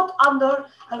are both under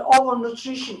and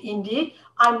overnutrition indeed.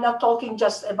 I'm not talking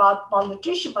just about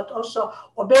malnutrition, but also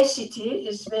obesity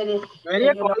is very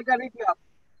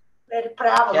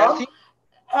prevalent.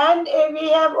 And we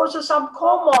have also some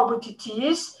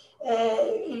comorbidities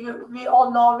we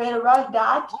all know very well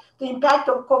that the impact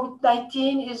of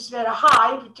COVID-19 is very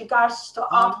high with regards to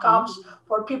outcomes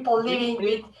for people living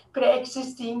with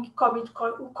pre-existing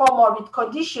comorbid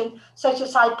conditions such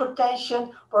as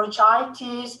hypertension,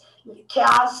 bronchitis,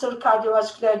 cancer,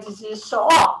 cardiovascular disease, so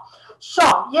on.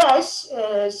 So yes,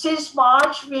 since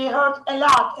March, we heard a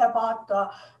lot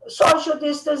about social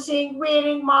distancing,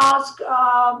 wearing masks,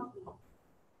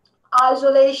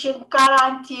 isolation,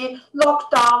 quarantine,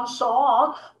 lockdown, so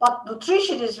on. But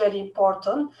nutrition is very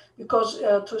important because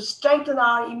to strengthen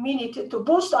our immunity, to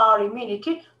boost our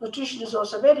immunity, nutrition is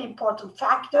also a very important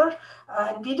factor.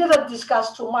 And we didn't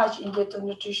discuss too much in the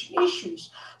nutrition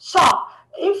issues. So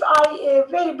if I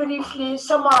very briefly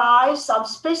summarize some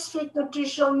specific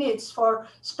nutritional needs for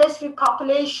specific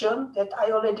population that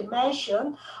I already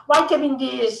mentioned, vitamin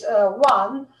D is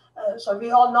one. So we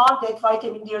all know that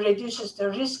vitamin D reduces the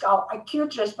risk of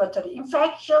acute respiratory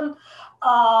infection.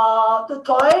 The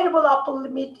tolerable upper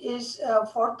limit is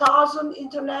 4,000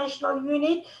 international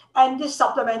unit, and this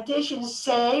supplementation is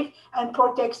safe and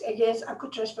protects against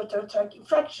acute respiratory tract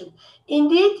infection.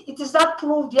 Indeed, it is not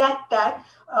proved yet that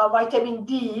vitamin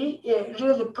D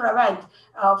really prevent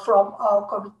from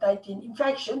COVID-19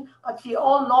 infection, but we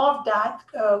all know that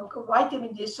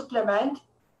vitamin D supplement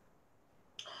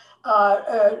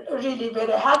really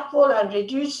very helpful and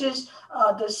reduces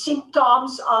the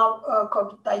symptoms of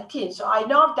COVID-19. So I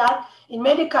know that in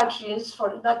many countries,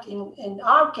 not in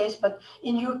our case, but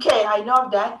in UK, I know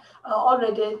that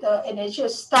already the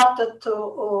NHS started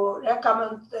to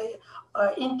recommend the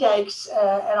intakes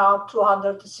around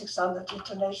 200 to 600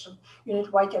 international unit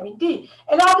vitamin D.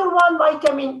 Another one,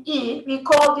 vitamin E, we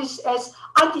call this as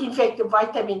anti-infective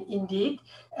vitamin indeed.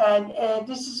 And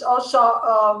this is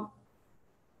also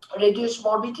reduce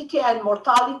morbidity and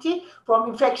mortality from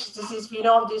infectious disease. We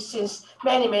know this since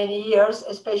many, many years,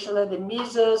 especially the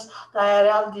measles,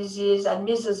 diarrheal disease, and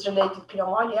measles-related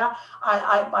pneumonia.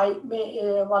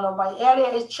 One of my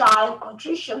areas is child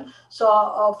nutrition.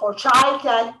 So for child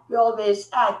health, we always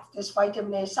add this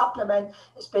vitamin A supplement,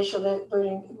 especially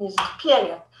during measles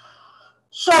period.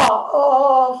 So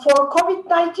for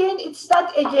COVID-19, it's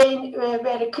not again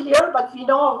very clear, but we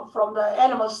know from the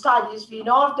animal studies, we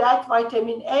know that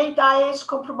vitamin A diets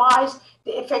compromise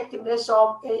the effectiveness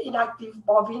of inactive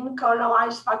bovine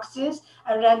coronavirus vaccines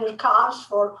and render cows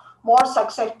for more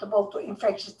susceptible to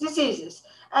infectious diseases.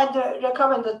 And the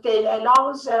recommended daily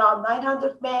allowance around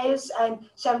 900 males and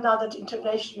 700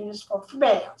 international units for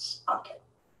females. Okay.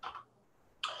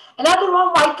 Another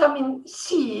one, vitamin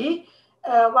C.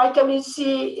 Vitamin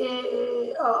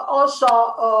C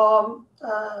also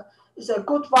is a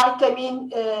good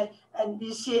vitamin, and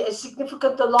we see a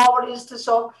significantly lower instance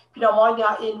of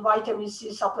pneumonia in vitamin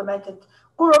C supplemented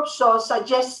groups. So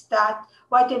suggests that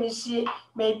vitamin C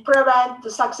may prevent the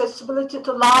susceptibility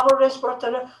to lower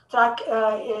respiratory tract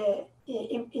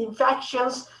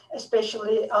infections,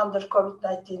 especially under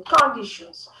COVID-19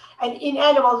 conditions. And in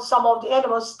animals, some of the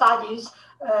animal studies,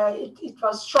 it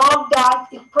was shown that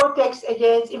it protects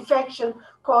against infection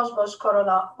caused by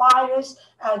coronavirus,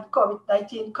 and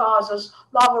COVID-19 causes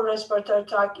lower respiratory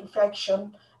tract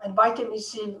infection, and vitamin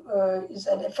C is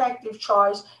an effective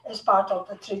choice as part of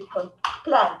the treatment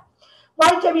plan.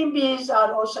 Vitamin Bs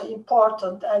are also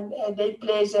important, and they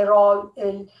play a role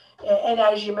in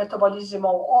energy metabolism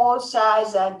of all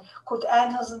cells and could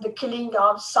enhance the killing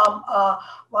of some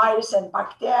virus and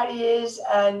bacteria,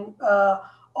 and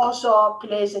also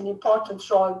plays an important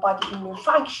role in body immune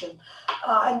function.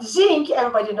 And zinc,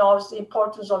 everybody knows the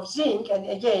importance of zinc. And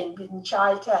again, in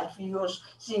child health, we use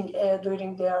zinc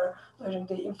during the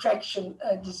infection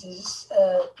disease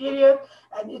period.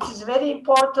 And it is very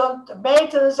important, the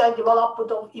maintenance and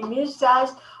development of immune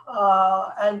cells,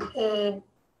 and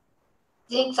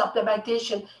zinc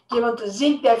supplementation given to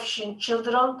zinc deficient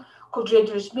children could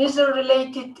reduce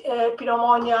measles-related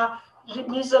pneumonia,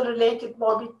 measles-related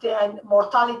morbidity and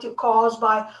mortality caused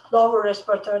by lower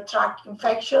respiratory tract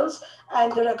infections,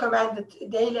 and the recommended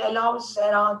daily allowance is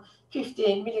around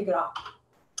 15 milligrams.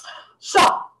 So,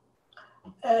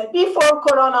 before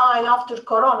Corona and after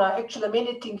Corona, actually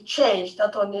many things changed,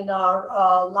 not only in our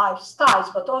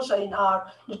lifestyles, but also in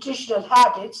our nutritional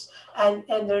habits, and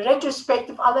the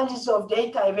retrospective analysis of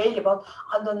data available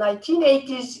on the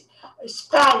 1980s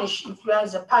Spanish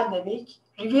influenza pandemic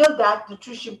revealed that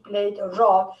nutrition played a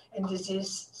role in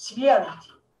disease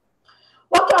severity.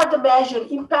 What are the measured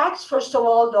impacts? First of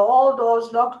all, all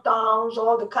those lockdowns,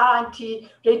 all the quarantine,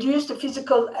 reduce the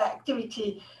physical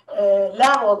activity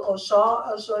level also.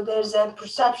 So there's a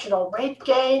perception of weight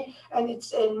gain, and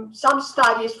it's in some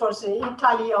studies, for instance, in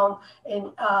Italy,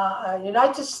 in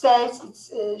United States,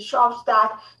 it shows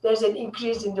that there's an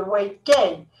increase in the weight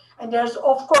gain. And there's,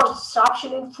 of course,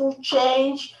 disruption in food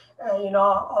chain.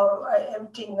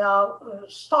 Everything now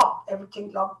stopped,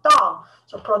 everything locked down.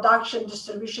 So production,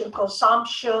 distribution,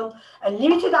 consumption, and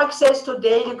limited access to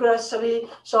daily grocery.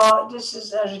 So this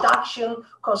is a reduction,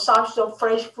 consumption of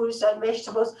fresh fruits and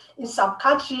vegetables in some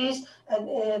countries, and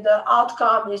the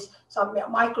outcome is some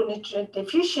micronutrient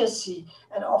deficiency.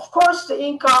 And of course, the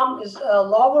income is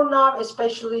lower now,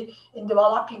 especially in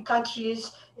developing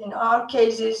countries. In our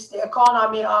cases, the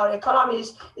economy, our economy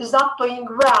is not doing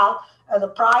well. The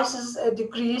prices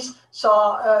decrease, so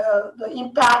the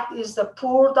impact is the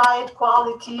poor diet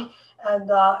quality, and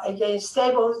again,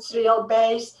 stable cereal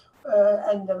base,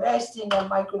 and the wasting and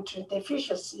micronutrient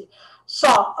deficiency. So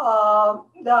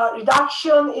the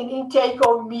reduction in intake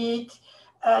of meat,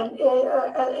 and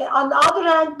on the other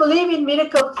hand, believe in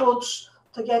miracle foods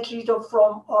to get rid of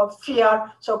from fear.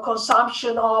 So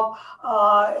consumption of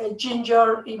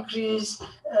ginger increase,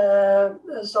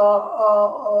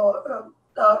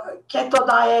 keto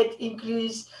diet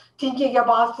increase, thinking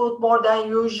about food more than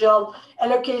usual,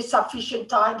 allocate sufficient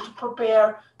time to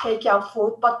prepare, take out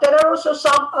food. But there are also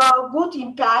some good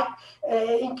impact,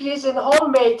 increase in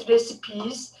homemade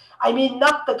recipes. I mean,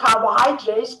 not the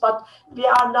carbohydrates, but we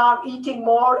are now eating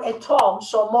more at home,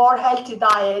 so more healthy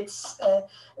diets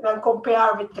when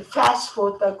compared with the fast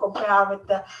food, when compared with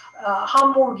the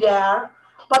hamburger.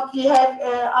 But we have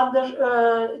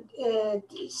under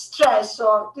stress,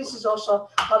 so this is also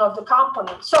one of the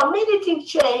components. So many things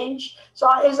change. So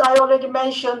as I already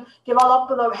mentioned,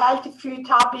 development of healthy food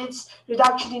habits,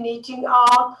 reduction in eating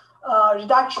out,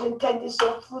 reduction in tendency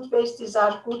of food waste, these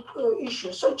are good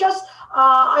issues. So just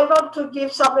I want to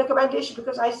give some recommendation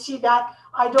because I see that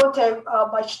I don't have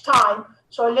much time.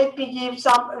 So let me give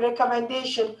some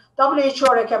recommendation, WHO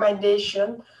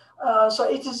recommendation. So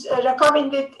it is a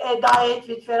recommended diet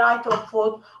with variety of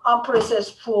food,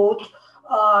 unprocessed food,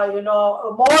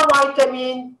 more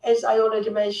vitamin, as I already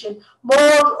mentioned,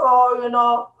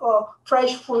 more,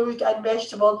 fresh fruit and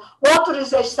vegetable. Water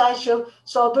is essential.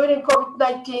 So during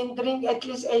COVID-19, drink at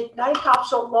least 8-9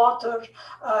 cups of water,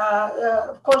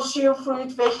 consume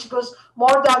fruit, vegetables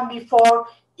more than before,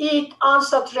 eat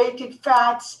unsaturated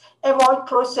fats, avoid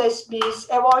processed meats,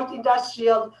 avoid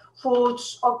industrial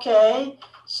foods, okay?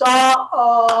 So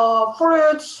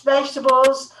fruits,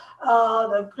 vegetables,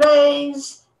 the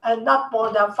grains, and not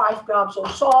more than 5 grams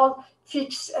of salt.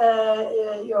 Fix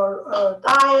your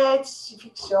diets,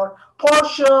 fix your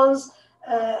portions,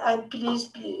 and please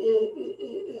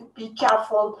be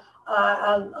careful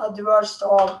and diverse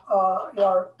of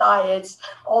your diets.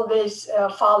 Always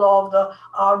follow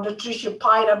our nutrition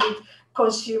pyramid.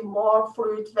 Consume more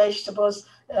fruit, vegetables,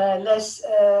 less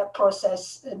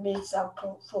processed meats and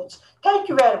foods. Thank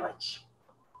you very much.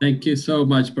 Thank you so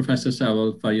much, Professor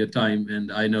Sawal, for your time.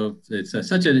 And I know it's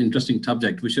such an interesting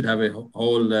subject. We should have a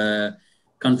whole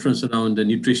conference around the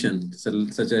nutrition. It's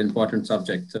such an important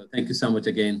subject. So thank you so much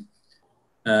again.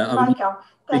 Welcome.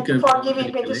 Thank you for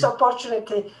giving me this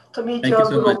opportunity to meet your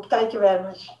group. Thank you very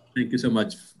much. Thank you so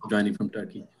much for joining from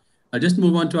Turkey. I'll just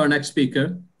move on to our next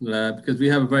speaker because we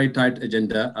have a very tight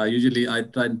agenda. Usually I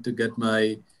try to get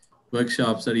my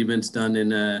workshops or events done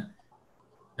in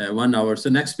 1 hour. So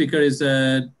next speaker is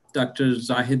Dr.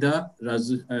 Zahida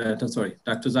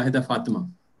Fatima.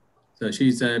 So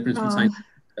she's a principal scientist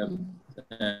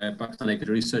at Pakistan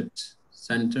Research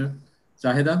Center.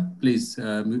 Zahida, please do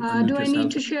I yourself.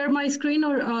 Need to share my screen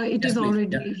or it is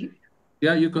already?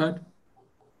 Yeah, you go ahead.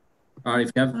 Or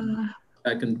if you have,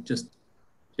 I can just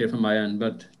share from my end,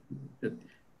 but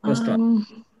first try.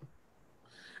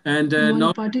 And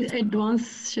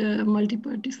advanced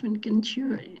multi-participant can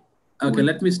share. Okay,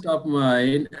 let me stop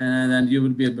mine and then you will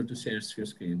be able to share your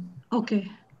screen.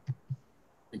 Okay.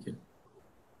 Thank you.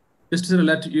 Just to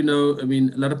let you know, I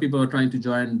mean, a lot of people are trying to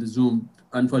join the Zoom.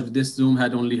 Unfortunately, this Zoom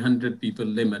had only 100 people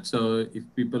limit. So if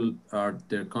people or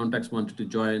their contacts wanted to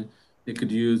join, they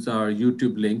could use our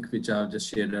YouTube link, which I've just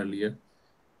shared earlier.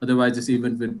 Otherwise, this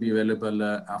event will be available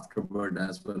afterward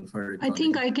as well for recording. I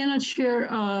think I cannot share.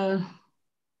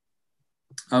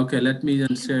 Okay, let me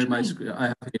then share my screen. I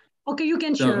have here. Okay, you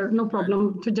can share, no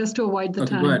problem, just to avoid the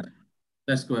time. Go ahead.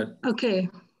 Let's go ahead. Okay.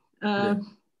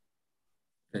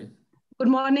 Good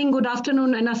morning, good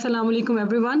afternoon, and assalamu alaikum,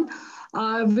 everyone.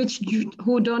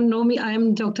 Who don't know me, I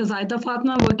am Dr. Zahida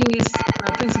Fatima, working as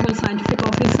Principal Scientific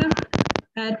Officer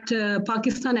at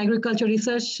Pakistan Agriculture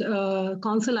Research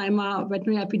Council. I'm a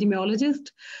veterinary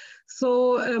epidemiologist.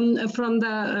 So from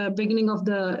the beginning of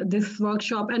this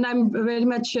workshop, and I'm very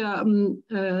much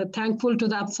thankful to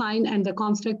the Upsign and the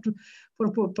comstech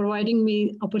for providing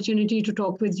me opportunity to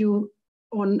talk with you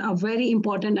on a very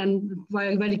important and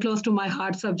very close to my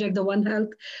heart subject, the One Health.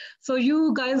 So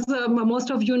you guys,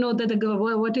 most of you know that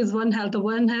what is One Health. The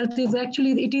One Health is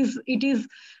actually, it is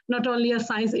not only a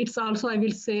science, it's also, I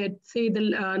will say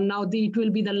it will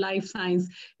be the life science.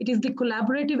 It is the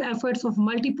collaborative efforts of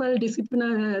multiple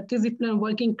discipline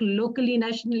working locally,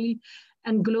 nationally,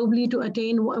 and globally to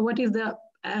attain what is the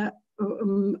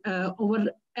our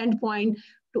endpoint,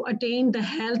 to attain the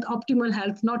health, optimal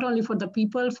health, not only for the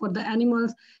people, for the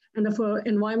animals, and for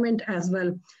environment as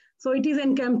well. So it is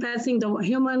encompassing the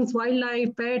humans,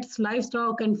 wildlife, pets,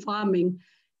 livestock, and farming,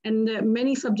 and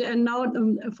many subjects. And now,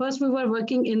 first we were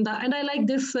working in the, and I like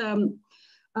this,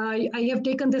 I have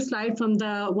taken this slide from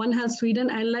the One Health Sweden.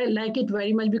 I like it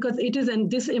very much because it is,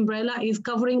 and this umbrella is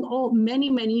covering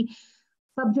many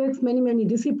subjects, many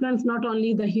disciplines, not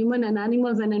only the human and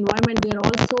animals and environment. They're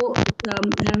also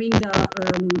having the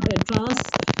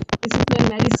trans-discipline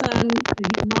medicine,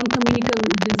 non-communicable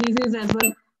diseases as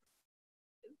well.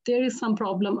 There is some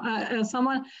problem.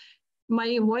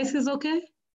 My voice is okay?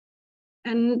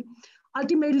 And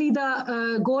ultimately,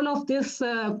 the goal of this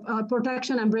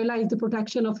protection umbrella is the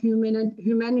protection of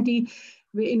humanity,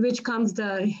 in which comes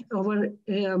our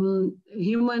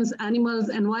humans, animals,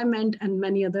 environment, and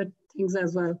many other things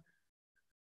as well.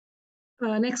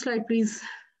 Next slide, please.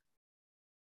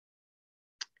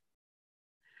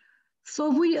 So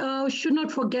we should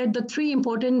not forget the three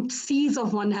important C's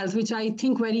of One Health, which I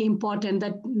think very important,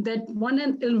 that One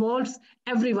Health involves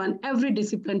everyone, every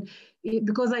discipline,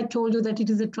 because I told you that it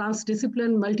is a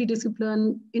transdiscipline,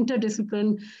 multidiscipline,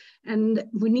 interdiscipline, and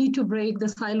we need to break the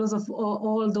silos of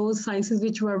all those sciences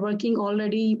which were working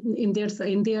already in their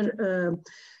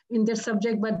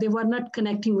subject, but they were not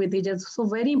connecting with each other. So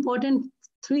very important,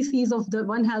 3 C's of the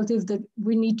One Health is that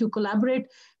we need to collaborate,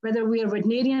 whether we are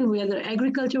veterinarian, we are the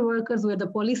agriculture workers, we are the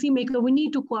policy maker, we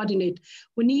need to coordinate,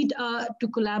 we need to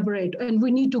collaborate, and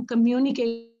we need to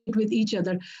communicate with each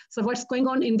other. So what's going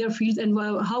on in their fields, and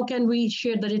how can we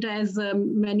share the data, as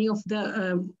many of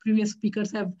the previous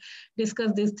speakers have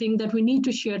discussed this thing, that we need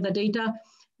to share the data,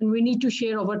 and we need to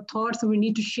share our thoughts, we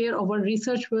need to share our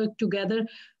research work together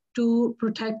to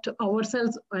protect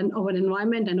ourselves and our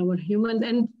environment and our humans.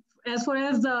 And as far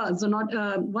as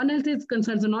the One Health is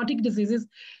concerned, zoonotic diseases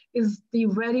is the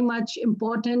very much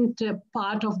important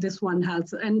part of this One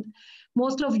Health. And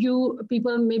most of you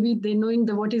people, maybe they knowing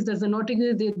what is the zoonotic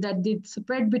disease, that they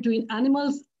spread between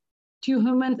animals to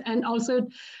humans, and also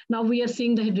now we are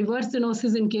seeing the reverse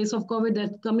zoonosis in case of COVID,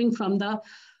 that's coming from the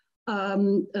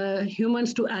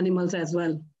humans to animals as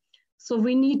well. So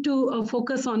we need to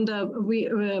focus on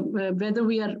whether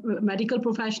we are medical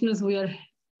professionals, we are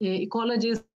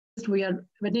ecologists, we are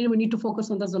veterinary, we need to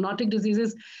focus on the zoonotic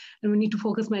diseases, and we need to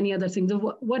focus many other things.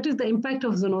 So what is the impact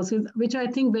of zoonosis, which I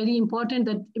think very important,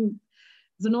 that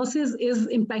zoonosis is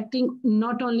impacting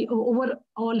not only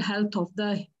overall health of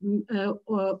the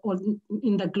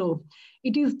in the globe.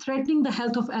 It is threatening the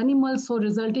health of animals, so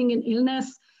resulting in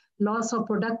illness, loss of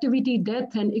productivity,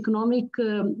 death, and economic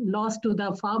loss to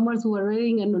the farmers who are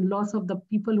rearing, and loss of the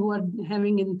people who are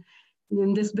having in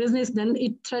this business. Then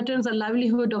it threatens the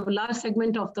livelihood of a large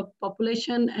segment of the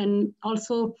population, and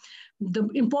also the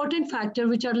important factor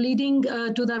which are leading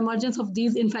to the emergence of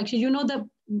these infections. You know that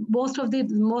more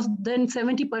than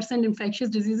 70% infectious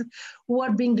diseases who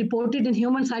are being reported in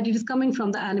human side, it is coming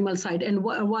from the animal side. And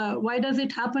why does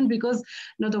it happen? Because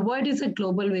now the world is a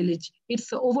global village.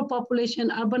 It's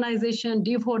overpopulation, urbanization,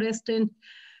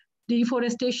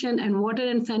 deforestation, and water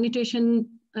and sanitation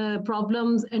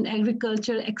problems, and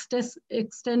agriculture,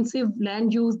 extensive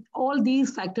land use. All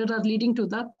these factors are leading to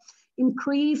the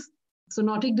increased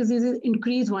zoonotic diseases,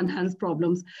 increased One Health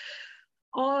problems.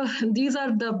 These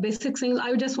are the basic things.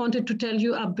 I just wanted to tell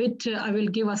you a bit. I will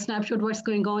give a snapshot what's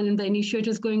going on in the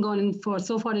initiatives going on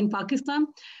so far in Pakistan.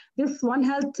 This One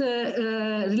Health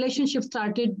relationship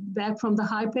started back from the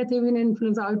high pathogen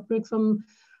influenza outbreak from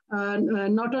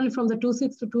not only from the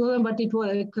 26 to 2000, but it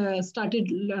was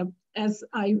started as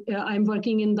I'm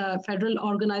working in the federal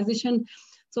organization.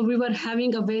 So we were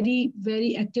having a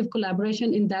very active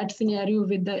collaboration in that scenario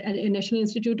with the National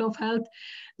Institute of Health.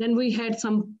 Then we had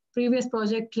some previous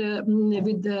project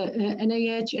with the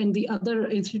NIH and the other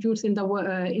institutes in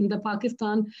the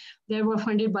Pakistan. They were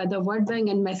funded by the World Bank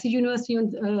and Massey University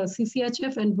and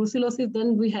CCHF and brucellosis.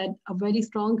 Then we had a very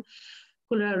strong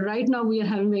right now we are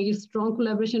having very strong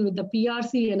collaboration with the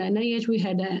PRC and NIH. We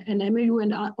had an MAU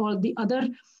and all the other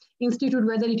institute,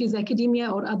 whether it is academia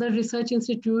or other research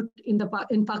institute in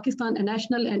Pakistan, and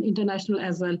national and international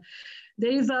as well.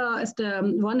 There is a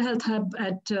One Health Hub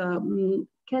at,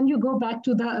 can you go back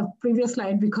to the previous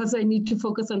slide because I need to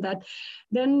focus on that.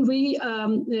 Then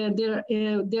their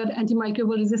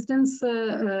antimicrobial resistance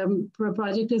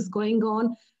project is going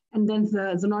on, and then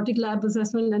the zoonotic lab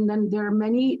assessment, and then there are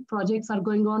many projects are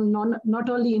going on, not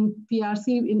only in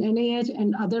PRC, in NIH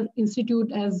and other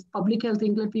institute, as Public Health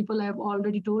England people have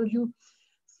already told you.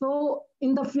 So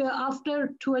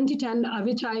after 2010,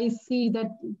 which I see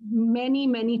that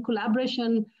many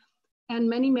collaboration and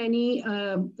many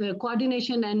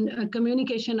coordination and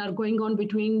communication are going on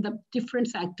between the different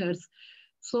sectors.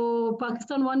 So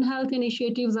Pakistan One Health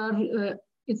initiatives are,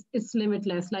 it's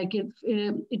limitless. Like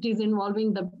it is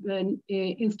involving the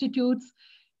institutes,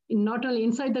 not only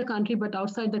inside the country, but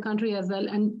outside the country as well,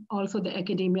 and also the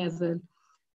academia as well.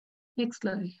 Next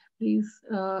slide, please.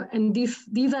 And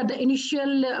these are the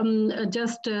initial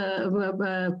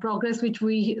progress which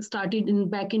we started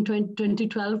back in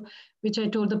 2012, which I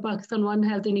told the Pakistan One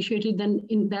Health initiative. Then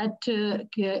in that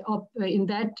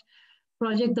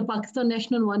project, the Pakistan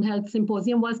National One Health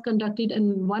Symposium was conducted,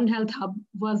 and One Health Hub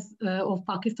of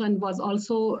Pakistan was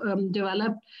also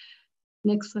developed.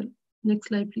 Next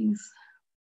slide, please.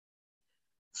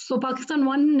 So Pakistan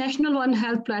National One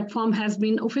Health platform has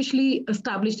been officially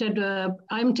established at,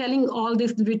 I'm telling all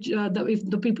this, which if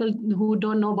the people who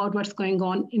don't know about what's going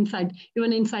on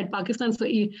even inside Pakistan. So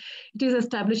it is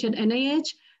established at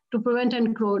NIH to prevent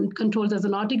and control the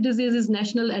zoonotic diseases,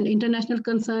 national and international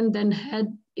concern. Then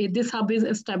this hub is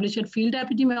established at field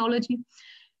epidemiology.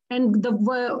 And the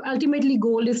ultimately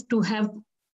goal is to have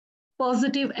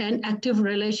positive and active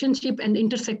relationship and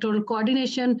intersectoral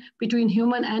coordination between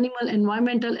human, animal,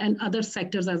 environmental, and other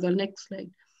sectors as well. Next slide.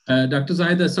 Dr.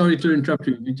 Zahida, sorry to interrupt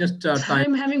you. We just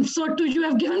I'm having you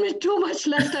have given me too much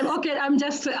less time. Okay, I'm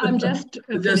just closing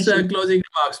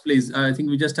remarks, please. I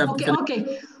think we just have to finish.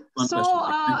 Okay. So,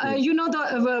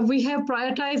 we have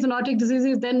prioritized zoonotic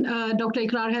diseases. Then Dr.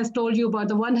 Ikrar has told you about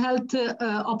the One Health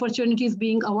opportunities,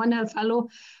 being a One Health fellow.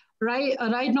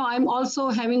 Right now, I'm also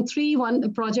having 3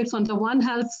 projects on the One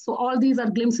Health. So all these are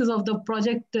glimpses of the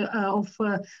project of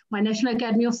my National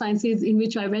Academy of Sciences, in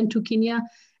which I went to Kenya.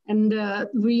 And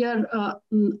we are,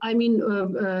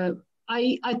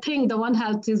 I think the One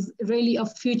Health is really a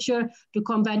future to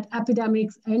combat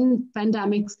epidemics and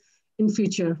pandemics in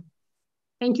future.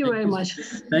 Thank you very much.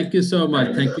 Thank you so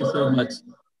much. Thank you so much,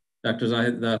 Dr.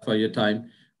 Zahida, for your time.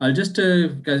 I'll just,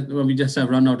 we just have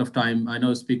run out of time. I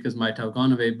know speakers might have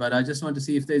gone away, but I just want to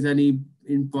see if there's any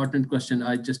important question.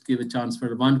 I just give a chance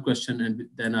for one question, and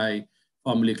then I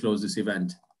formally close this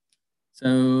event.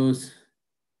 So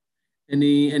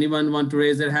anyone want to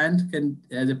raise their hand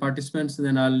as a participant? So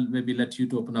then I'll maybe let you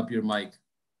to open up your mic.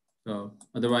 So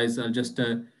otherwise I'll just,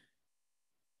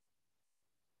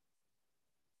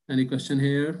 any question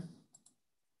here?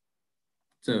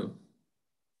 So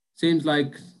seems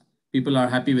like people are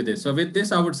happy with this. So with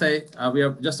this, I would say we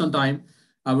are just on time.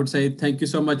 I would say thank you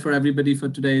so much for everybody for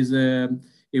today's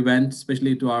event,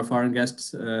 especially to our foreign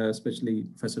guests, especially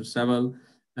Professor Sewell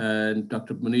and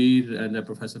Dr. Munir and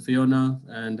Professor Fiona,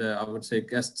 and I would say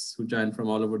guests who joined from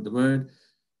all over the world.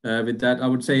 With that, I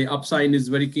would say Upsign is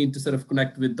very keen to sort of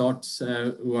connect with dots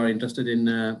who are interested in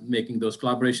making those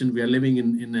collaborations. We are living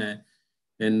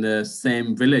in the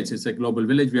same village. It's a global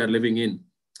village we are living in.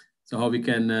 So how we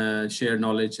can share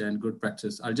knowledge and good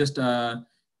practice. I'll just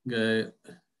give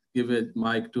a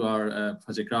mic to our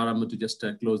Professor Ikrar to just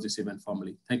close this event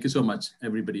formally. Thank you so much,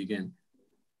 everybody, again.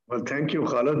 Well, thank you,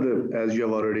 Khalid, as you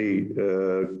have already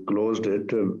closed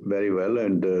it very well.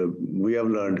 And we have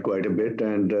learned quite a bit,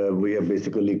 and we have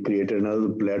basically created another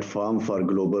platform for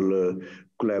global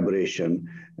collaboration.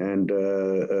 And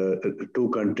 2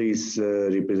 countries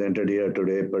represented here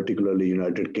today, particularly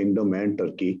United Kingdom and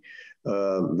Turkey,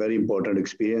 very important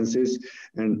experiences.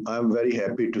 And I'm very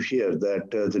happy to hear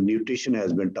that the nutrition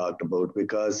has been talked about,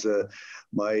 because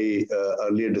my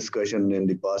earlier discussion in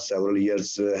the past several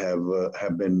years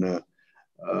have been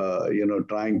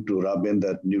trying to rub in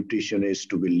that nutrition is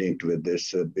to be linked with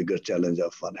this bigger challenge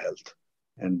of One Health.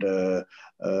 And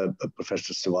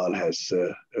Professor Sewell has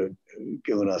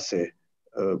given us a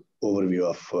overview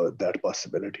of that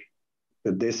possibility.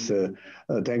 With this,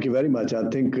 thank you very much. I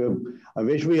think I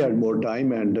wish we had more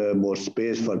time and more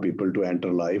space for people to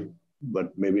enter live,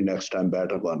 but maybe next time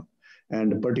better one.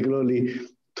 And particularly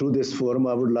through this forum,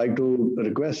 I would like to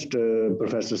request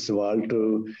Professor Sewell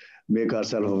to make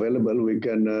ourselves available. We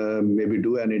can maybe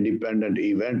do an independent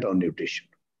event on nutrition.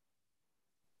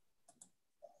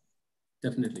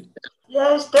 Definitely.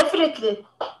 Yes, definitely.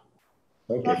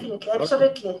 Okay. Definitely,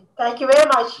 absolutely. Thank you very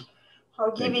much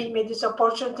for giving me this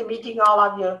opportunity, meeting all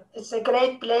of you. It's a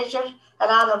great pleasure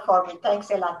and honor for me. Thanks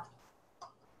a lot.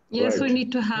 Yes, Right. we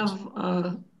need to have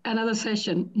another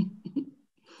session.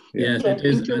 Yes, it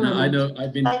is. Thank you And very I much. know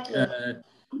I've been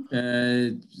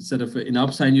sort of in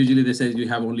Upsign, usually they say you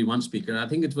have only one speaker. I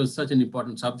think it was such an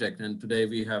important subject, and today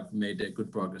we have made a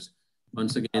good progress.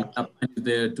 Once again, Upsign is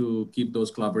there to keep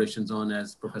those collaborations on,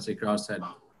 as Professor Ikrar said.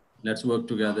 Let's work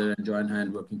together and join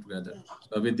hand working together.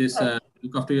 So with this,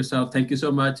 look after yourself. Thank you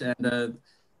so much. And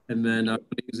then our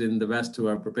colleagues in the West who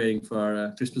are preparing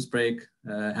for Christmas break,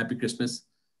 happy Christmas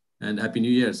and happy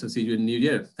New Year. So see you in New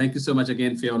Year. Thank you so much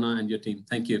again, Fiona and your team.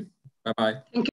 Thank you. Bye-bye. Thank you.